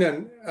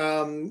phenomenon,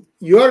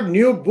 your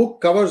new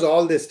book covers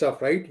all this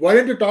stuff, right? Why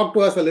don't you talk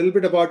to us a little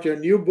bit about your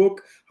new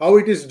book, how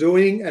it is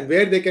doing, and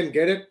where they can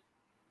get it?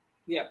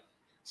 Yeah.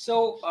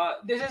 So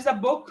this is the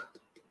book,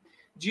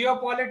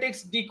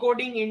 Geopolitics: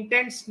 Decoding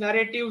Intents,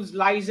 Narratives,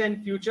 Lies,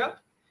 and Future,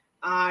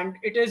 and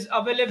it is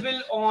available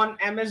on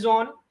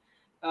Amazon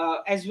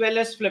as well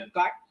as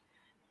Flipkart,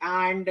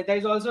 and there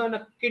is also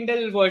a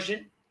Kindle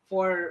version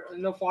for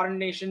foreign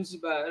nations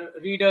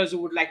readers who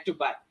would like to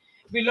buy.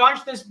 We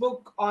launched this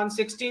book on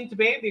 16th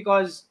May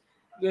because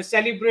we're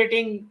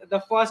celebrating the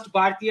first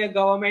Bharatiya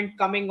government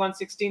coming on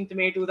 16th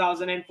May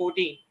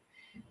 2014.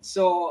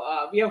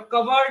 So we have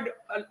covered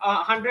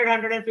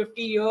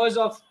 150 years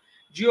of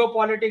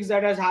geopolitics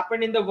that has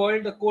happened in the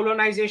world, the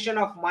colonization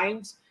of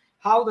minds,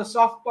 how the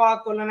soft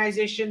power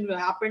colonization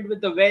happened with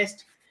the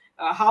West,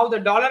 how the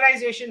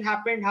dollarization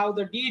happened, how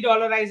the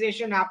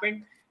de-dollarization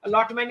happened. A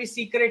lot many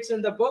secrets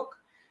in the book.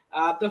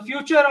 The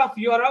future of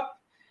Europe,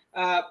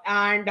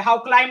 and how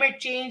climate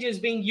change is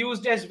being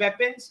used as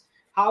weapons,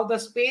 how the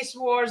space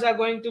wars are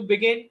going to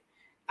begin,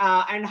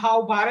 and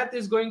how Bharat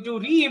is going to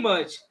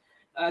re-emerge,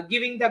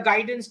 giving the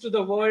guidance to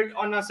the world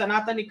on a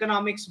Sanatan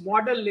economics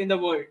model in the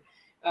world,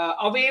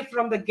 away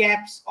from the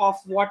gaps of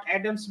what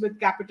Adam Smith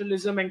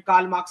capitalism and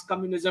Karl Marx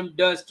communism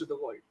does to the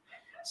world.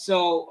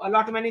 So a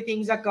lot of many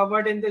things are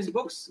covered in these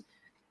books,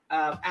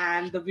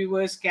 and the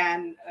viewers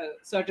can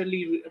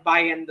certainly buy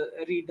and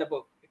read the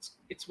book.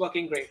 It's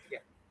working great. Yeah.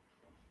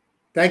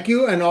 Thank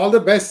you, and all the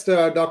best,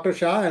 Dr.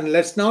 Shah. And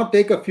let's now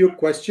take a few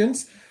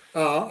questions.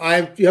 You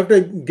have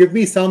to give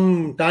me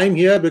some time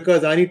here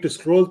because I need to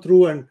scroll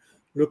through and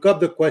look up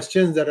the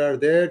questions that are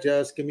there.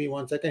 Just give me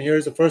 1 second.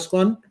 Here's the first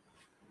one.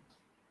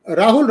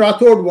 Rahul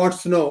Rathod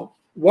wants to know,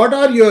 what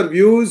are your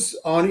views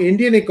on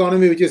Indian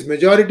economy, which is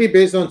majority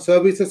based on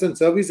services and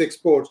service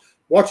exports?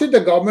 What should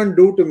the government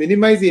do to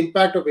minimize the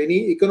impact of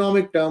any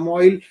economic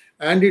turmoil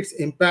and its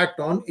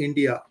impact on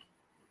India?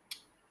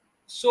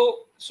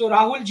 So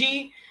Rahul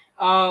ji,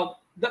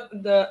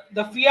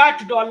 the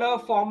fiat dollar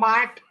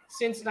format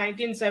since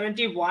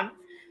 1971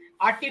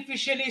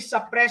 artificially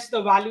suppressed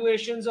the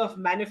valuations of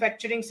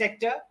manufacturing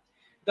sector,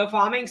 the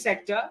farming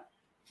sector,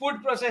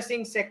 food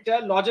processing sector,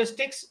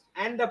 logistics,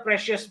 and the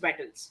precious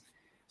metals.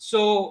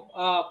 So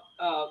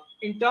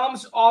in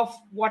terms of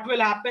what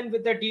will happen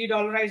with the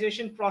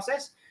de-dollarization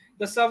process,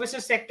 the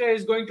services sector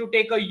is going to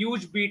take a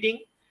huge beating,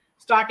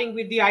 starting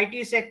with the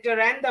IT sector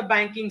and the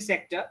banking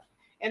sector,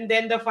 and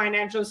then the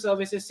financial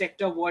services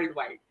sector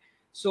worldwide.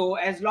 So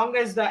as long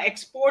as the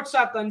exports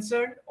are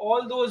concerned,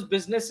 all those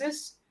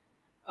businesses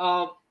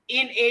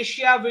in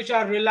Asia which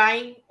are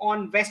relying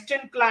on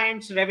Western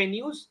clients'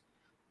 revenues,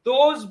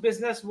 those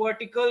business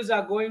verticals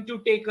are going to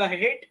take a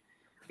hit,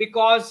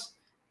 because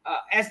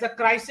as the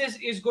crisis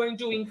is going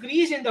to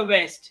increase in the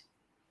West,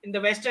 in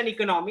the Western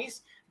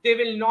economies, they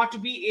will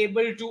not be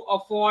able to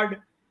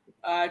afford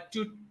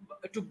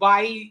to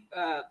buy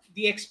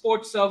the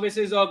export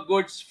services or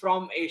goods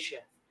from Asia.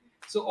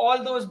 So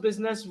all those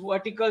business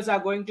verticals are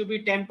going to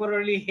be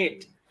temporarily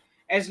hit.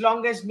 As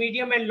long as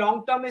medium and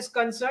long term is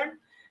concerned,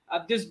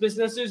 these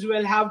businesses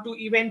will have to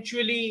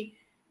eventually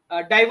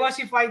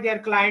diversify their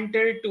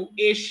clientele to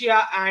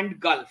Asia and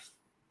Gulf.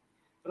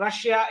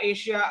 Russia,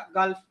 Asia,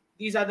 Gulf,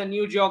 these are the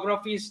new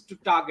geographies to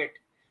target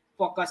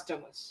for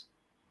customers.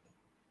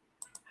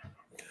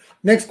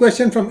 Next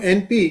question from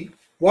NP.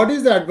 What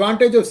is the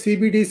advantage of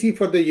CBDC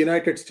for the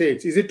United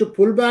States? Is it to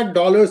pull back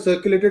dollars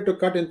circulated to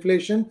cut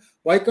inflation?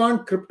 Why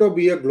can't crypto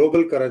be a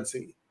global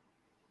currency?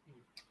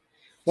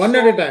 One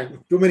at a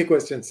time. Too many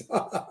questions.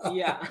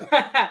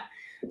 Yeah.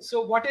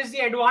 So what is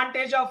the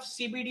advantage of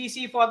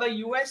CBDC for the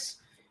US?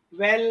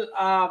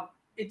 Well,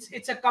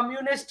 it's a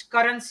communist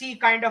currency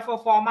kind of a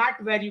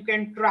format where you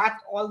can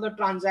track all the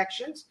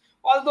transactions.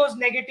 All those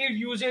negative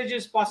usage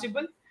is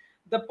possible.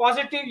 The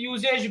positive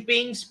usage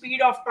being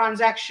speed of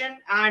transaction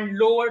and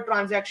lower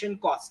transaction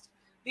cost.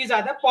 These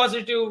are the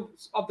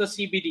positives of the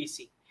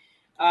CBDC.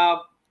 Uh,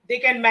 they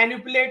can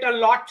manipulate a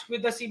lot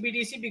with the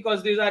CBDC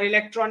because these are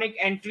electronic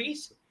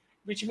entries,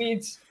 which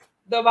means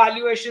the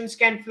valuations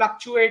can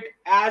fluctuate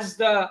as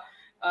the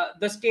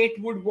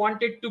state would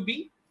want it to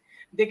be.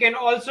 They can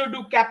also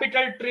do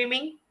capital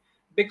trimming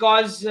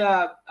because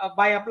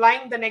by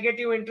applying the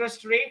negative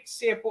interest rate,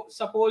 say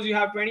suppose you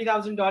have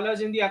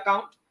 $20,000 in the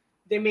account,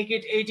 they make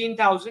it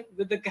 18,000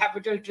 with the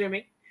capital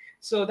trimming.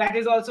 So that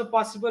is also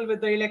possible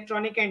with the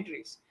electronic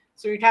entries.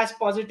 So it has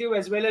positive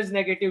as well as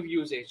negative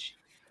usage.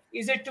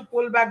 Is it to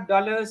pull back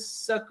dollars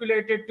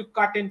circulated to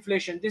cut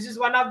inflation? This is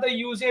one of the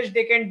usage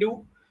they can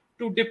do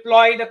to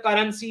deploy the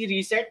currency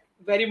reset.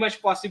 Very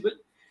much possible.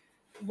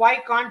 Why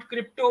can't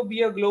crypto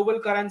be a global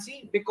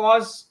currency?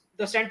 Because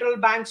the central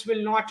banks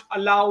will not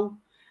allow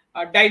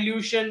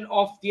dilution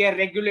of their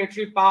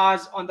regulatory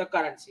powers on the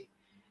currency.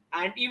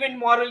 And even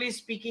morally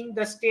speaking,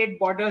 the state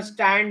borders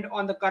stand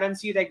on the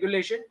currency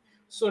regulation.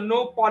 So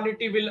no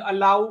polity will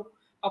allow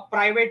a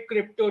private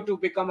crypto to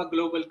become a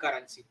global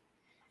currency.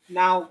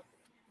 Now,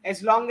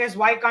 as long as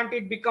why can't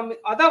it become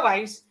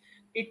otherwise,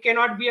 it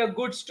cannot be a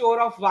good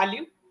store of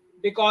value,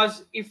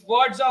 because if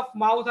words of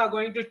mouth are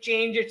going to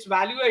change its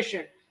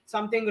valuation,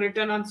 something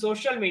written on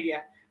social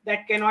media,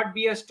 that cannot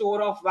be a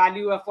store of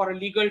value for a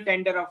legal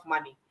tender of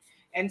money.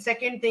 And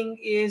second thing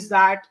is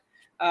that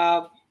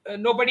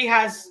nobody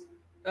has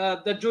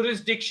the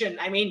jurisdiction.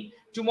 I mean,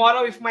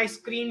 tomorrow if my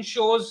screen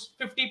shows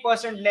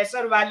 50%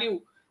 lesser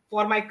value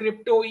for my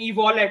crypto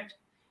e-wallet,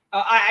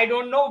 I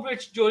don't know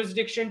which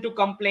jurisdiction to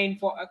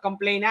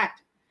complain at.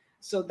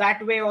 So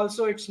that way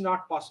also it's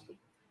not possible.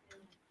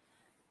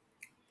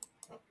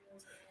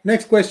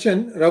 Next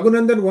question.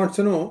 Raghunandan wants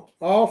to know,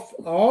 of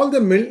all the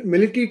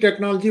military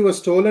technology was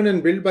stolen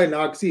and built by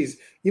Nazis,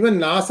 even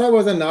NASA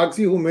was a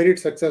Nazi who made it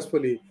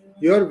successfully.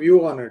 Your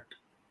view on it?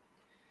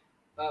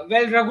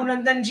 Well,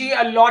 Raghunandan ji,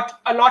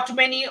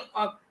 many,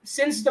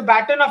 since the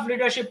baton of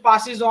leadership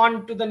passes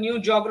on to the new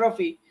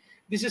geography,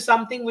 this is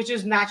something which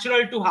is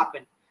natural to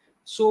happen.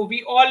 So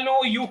we all know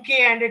UK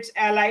and its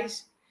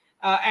allies,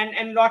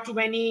 and lot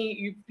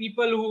many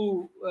people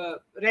who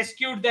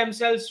rescued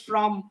themselves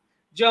from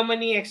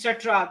Germany,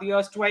 etc., the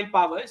erstwhile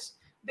powers.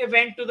 They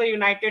went to the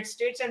United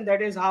States, and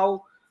that is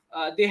how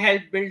they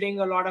helped building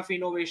a lot of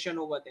innovation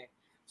over there.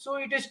 So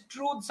it is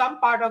true, some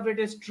part of it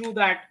is true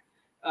that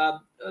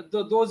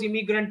those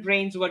immigrant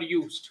brains were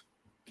used.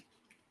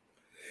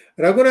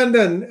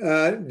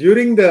 Raghunandan,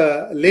 during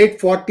the late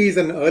 40s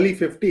and early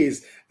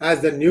 50s,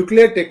 as the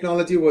nuclear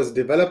technology was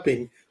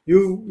developing, I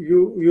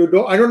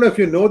don't know if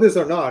you know this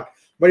or not,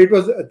 but it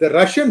was the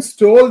Russians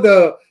stole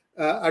the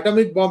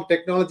atomic bomb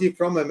technology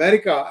from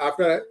America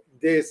after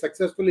they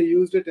successfully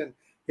used it in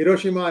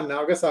Hiroshima and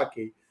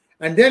Nagasaki.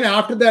 And then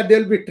after that,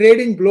 they'll be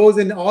trading blows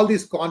in all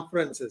these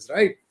conferences,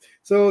 right?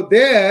 So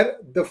there,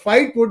 the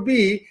fight would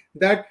be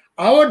that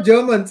our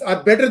Germans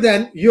are better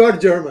than your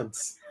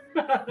Germans.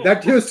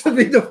 That used to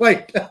be the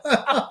fight.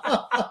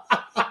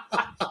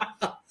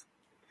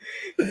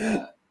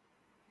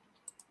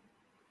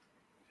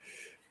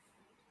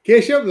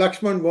 Keshav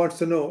Lakshman wants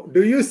to know,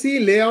 do you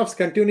see layoffs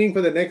continuing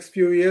for the next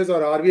few years,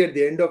 or are we at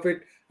the end of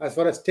it as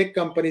far as tech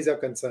companies are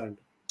concerned?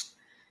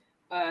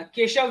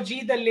 Keshav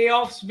ji, the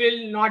layoffs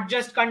will not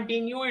just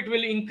continue, it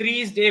will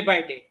increase day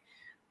by day.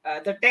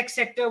 The tech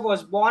sector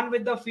was born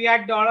with the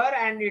fiat dollar,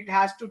 and it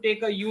has to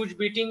take a huge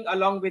beating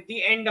along with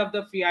the end of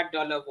the fiat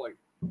dollar world.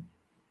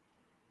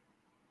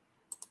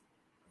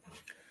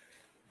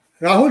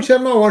 Rahul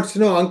Sharma wants to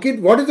know,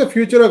 Ankit, what is the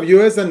future of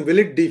US and will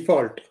it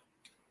default?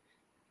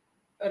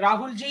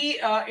 Rahul ji,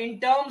 in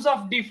terms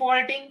of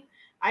defaulting,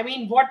 I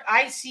mean, what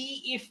I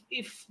see,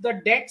 if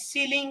the debt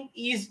ceiling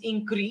is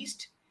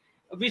increased,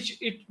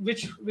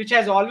 which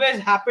has always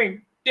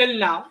happened till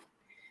now,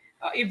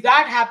 if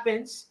that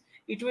happens,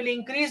 it will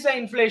increase the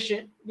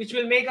inflation, which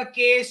will make a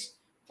case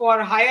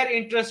for higher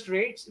interest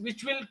rates,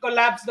 which will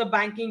collapse the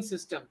banking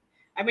system.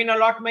 I mean,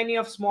 many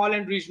of small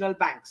and regional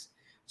banks.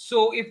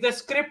 So if the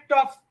script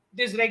of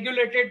this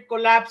regulated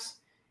collapse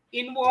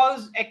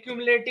involves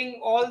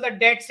accumulating all the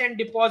debts and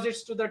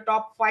deposits to the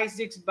top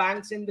 5-6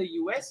 banks in the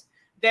US,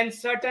 then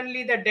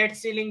certainly the debt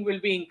ceiling will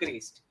be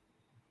increased.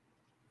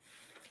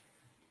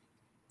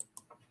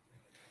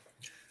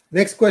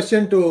 Next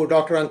question to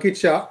Dr. Ankit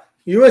Shah.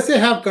 USA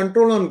have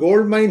control on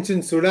gold mines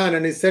in Sudan,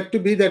 and is said to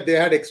be that they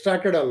had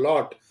extracted a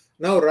lot.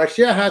 Now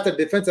Russia has a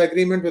defense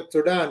agreement with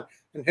Sudan,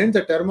 and hence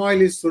the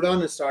turmoil in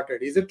Sudan has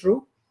started. Is it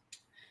true?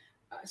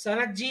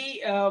 Sanat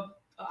ji,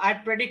 I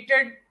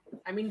predicted,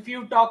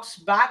 few talks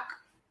back,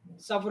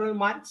 several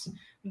months,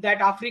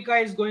 that Africa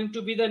is going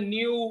to be the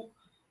new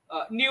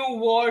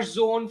war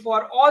zone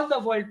for all the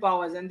world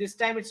powers, and this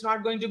time it's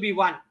not going to be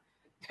one.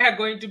 There are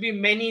going to be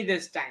many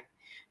this time,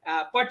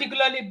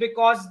 particularly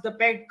because the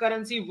pegged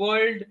currency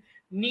world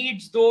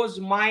needs those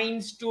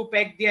mines to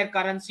peg their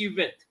currency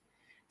with.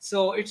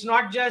 So it's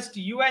not just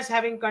US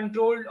having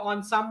control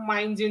on some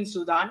mines in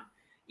Sudan.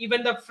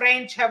 Even the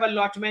French have a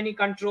lot many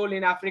control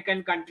in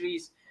African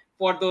countries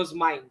for those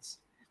mines,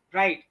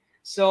 right?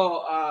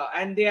 So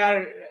and they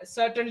are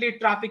certainly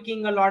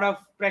trafficking a lot of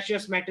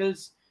precious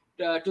metals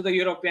to the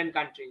European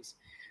countries.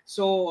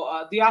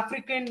 So the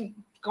African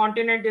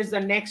continent is the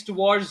next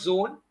war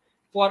zone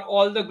for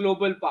all the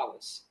global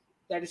powers.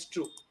 That is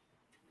true.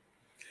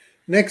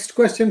 Next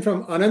question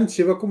from Anand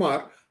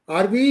Shivakumar.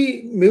 Are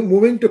we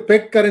moving to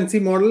peg currency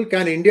model?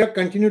 Can India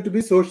continue to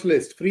be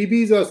socialist?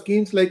 Freebies or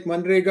schemes like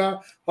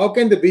Manrega? How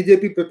can the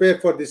BJP prepare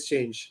for this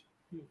change?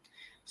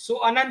 So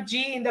Anand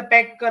ji, in the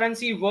peg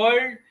currency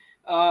world,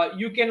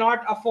 you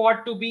cannot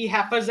afford to be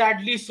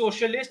haphazardly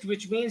socialist,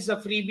 which means the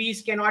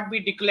freebies cannot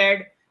be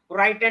declared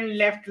right and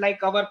left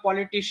like our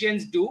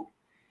politicians do.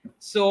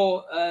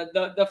 So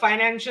the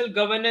financial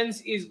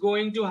governance is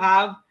going to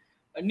have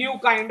a new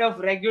kind of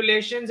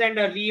regulations and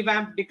a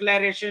revamped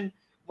declaration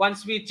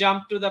once we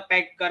jump to the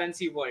peg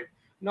currency world.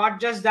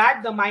 Not just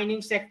that, the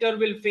mining sector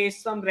will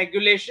face some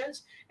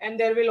regulations, and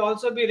there will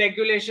also be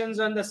regulations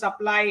on the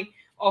supply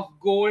of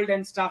gold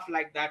and stuff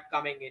like that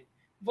coming in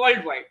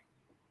worldwide.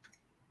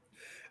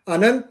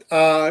 Anant,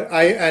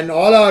 I and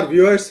all our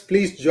viewers,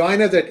 please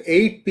join us at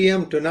 8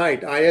 p.m.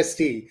 tonight, IST,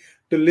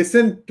 to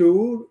listen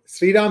to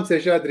Sriram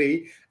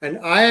Seshadri, and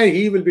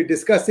he will be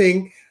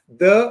discussing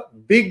the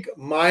big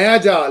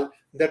Mayajal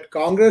that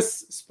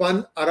Congress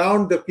spun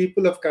around the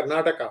people of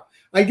Karnataka.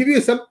 I'll give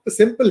you some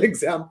simple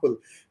example.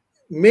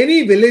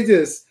 Many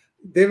villages,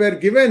 they were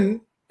given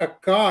a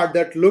card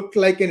that looked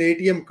like an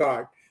ATM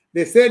card.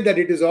 They said that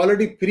it is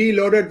already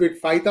preloaded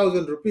with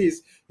 5,000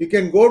 rupees. You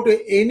can go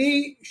to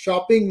any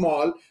shopping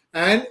mall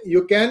and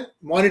you can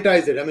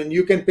monetize it. I mean,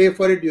 you can pay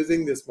for it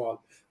using this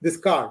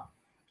card.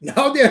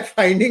 Now they are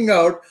finding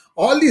out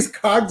all these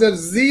cards are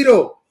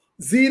zero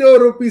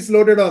rupees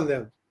loaded on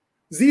them.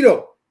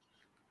 Zero.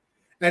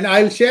 And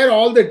I'll share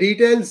all the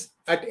details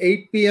at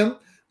 8 p.m.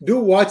 Do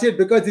watch it,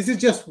 because this is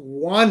just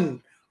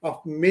one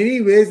of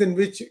many ways in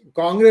which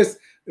Congress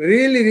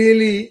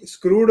really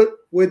screwed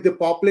with the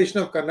population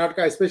of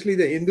Karnataka, especially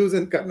the Hindus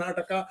in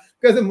Karnataka,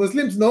 because the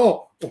Muslims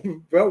know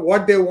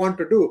what they want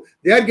to do.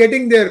 They are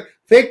getting their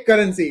fake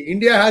currency.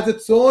 India has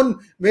its own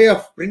way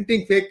of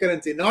printing fake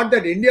currency. Not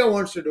that India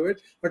wants to do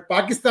it, but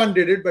Pakistan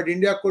did it, but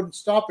India couldn't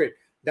stop it.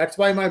 That's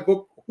why my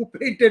book, Who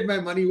Painted My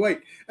Money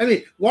White? I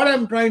mean, what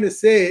I'm trying to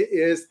say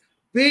is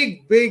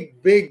big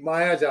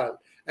Mayajal.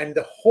 And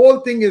the whole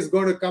thing is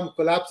going to come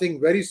collapsing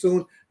very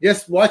soon.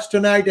 Just watch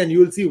tonight and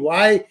you'll see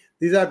why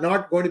things are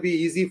not going to be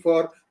easy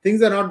for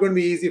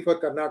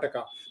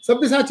Karnataka.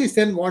 Sabyasachi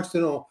Sen wants to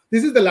know,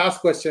 this is the last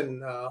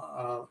question,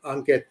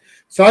 Ankit.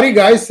 Sorry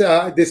guys,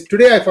 this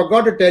today I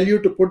forgot to tell you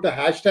to put the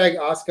hashtag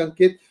Ask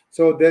Ankit.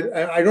 So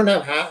I don't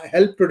have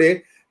help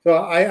today.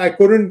 So I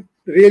couldn't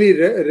really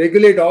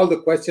regulate all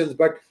the questions,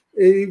 but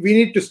we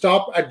need to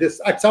stop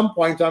at some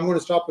point. So I'm going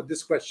to stop with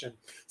this question.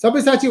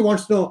 Sabyasachi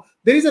wants to know,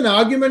 there is an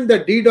argument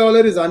that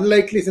D-dollar is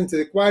unlikely since it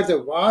requires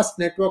a vast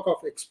network of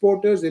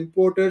exporters,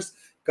 importers,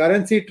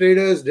 currency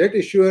traders, debt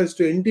issuers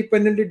to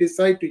independently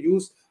decide to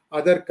use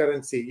other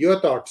currency. Your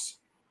thoughts?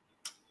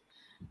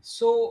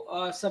 So,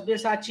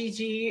 Sabyasachi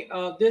ji,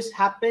 this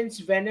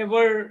happens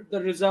whenever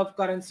the reserve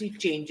currency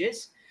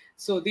changes.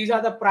 So these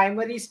are the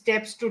primary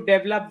steps to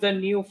develop the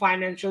new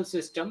financial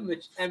system,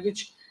 which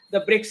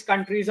the BRICS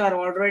countries are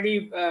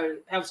already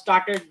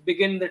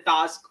begin the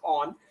task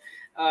on.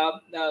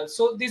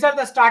 So these are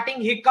the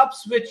starting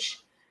hiccups which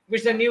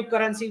the new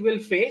currency will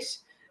face,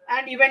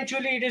 and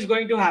eventually it is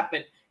going to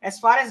happen. As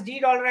far as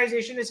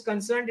de-dollarization is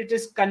concerned, it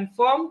is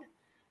confirmed,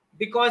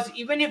 because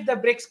even if the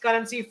BRICS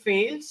currency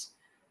fails,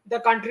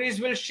 the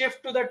countries will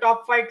shift to the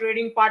top 5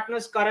 trading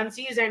partners'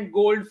 currencies and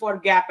gold for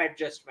gap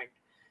adjustment.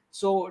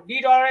 So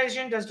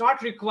de-dollarization does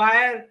not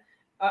require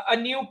a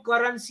new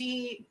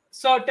currency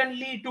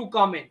certainly to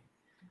come in.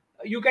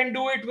 You can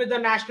do it with the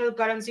national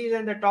currencies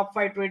and the top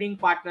 5 trading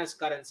partners'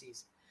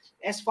 currencies.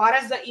 As far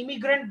as the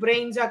immigrant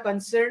brains are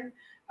concerned,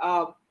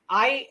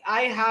 I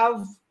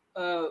have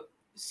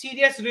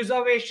serious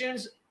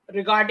reservations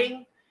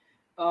regarding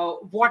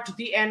what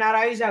the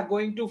NRIs are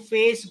going to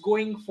face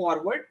going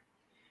forward,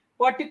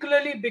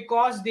 particularly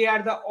because they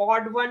are the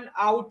odd one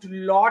out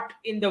lot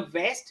in the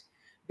West,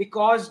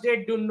 because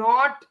they do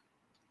not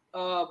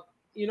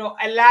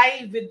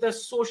ally with the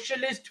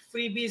socialist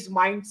freebies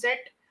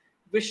mindset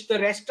which the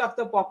rest of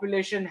the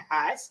population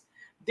has.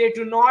 They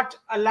do not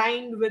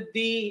align with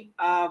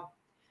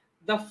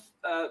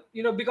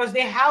because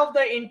they have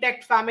the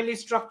intact family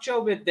structure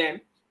with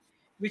them,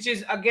 which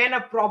is again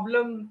a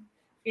problem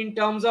in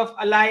terms of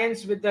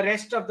alliance with the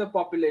rest of the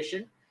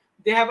population.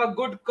 They have a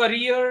good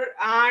career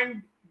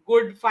and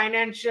good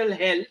financial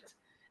health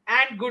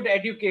and good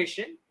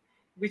education,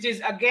 which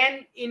is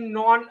again in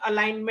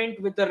non-alignment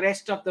with the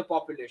rest of the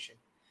population.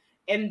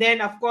 And then,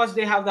 of course,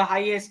 they have the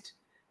highest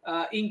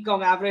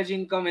average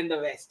income in the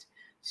West.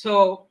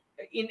 So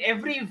in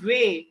every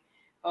way,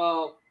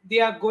 they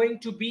are going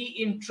to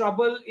be in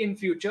trouble in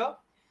future,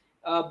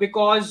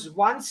 because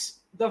once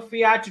the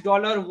fiat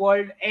dollar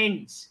world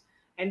ends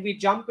and we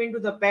jump into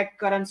the peg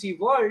currency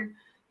world,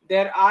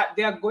 there are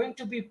going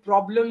to be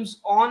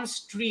problems on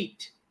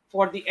street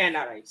for the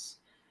NRIs.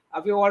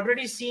 We've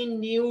already seen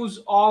news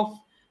of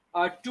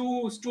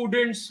two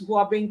students who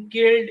are being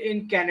killed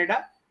in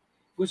Canada,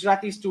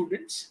 Gujarati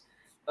students.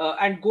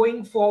 And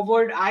going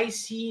forward, I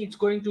see it's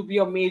going to be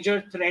a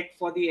major threat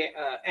for the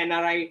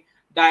NRI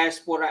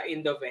diaspora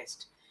in the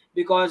West,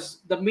 because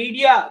the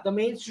media, the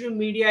mainstream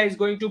media, is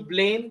going to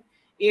blame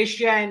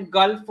Asia and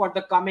Gulf for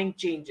the coming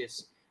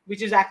changes,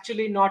 which is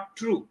actually not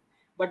true,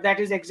 but that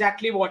is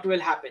exactly what will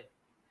happen.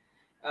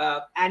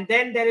 And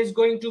then there is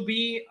going to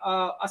be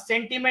a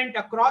sentiment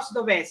across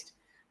the West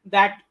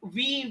that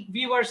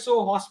we were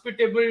so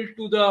hospitable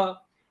to the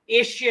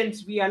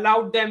Asians, we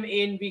allowed them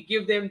in, we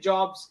give them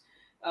jobs,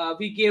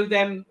 we gave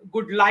them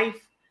good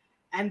life,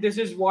 and this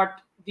is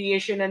what the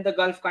Asian and the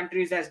Gulf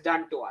countries has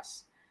done to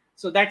us.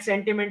 So that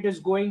sentiment is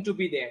going to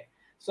be there.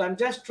 So I'm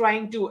just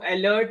trying to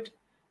alert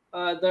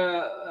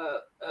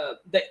the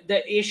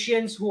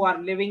Asians who are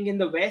living in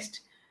the West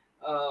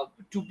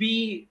to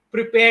be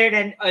prepared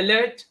and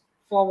alert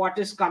for what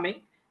is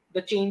coming,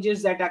 the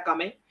changes that are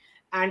coming,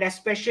 and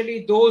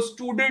especially those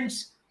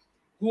students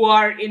who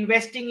are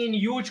investing in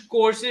huge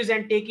courses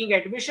and taking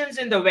admissions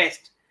in the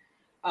West.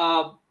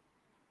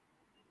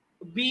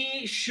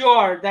 Be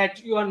sure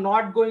that you are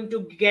not going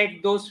to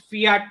get those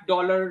fiat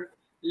dollar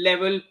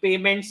level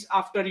payments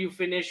after you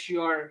finish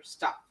your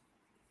stuff.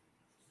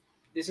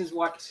 This is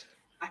what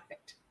I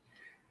meant.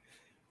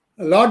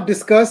 A lot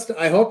discussed.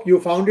 I hope you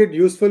found it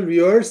useful,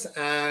 viewers.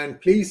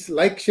 And please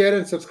like, share,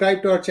 and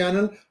subscribe to our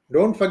channel.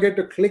 Don't forget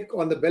to click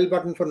on the bell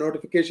button for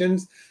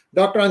notifications.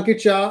 Dr.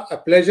 Ankit Shah, a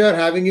pleasure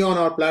having you on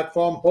our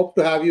platform. Hope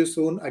to have you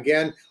soon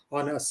again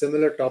on a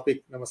similar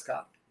topic.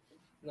 Namaskar.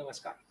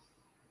 Namaskar.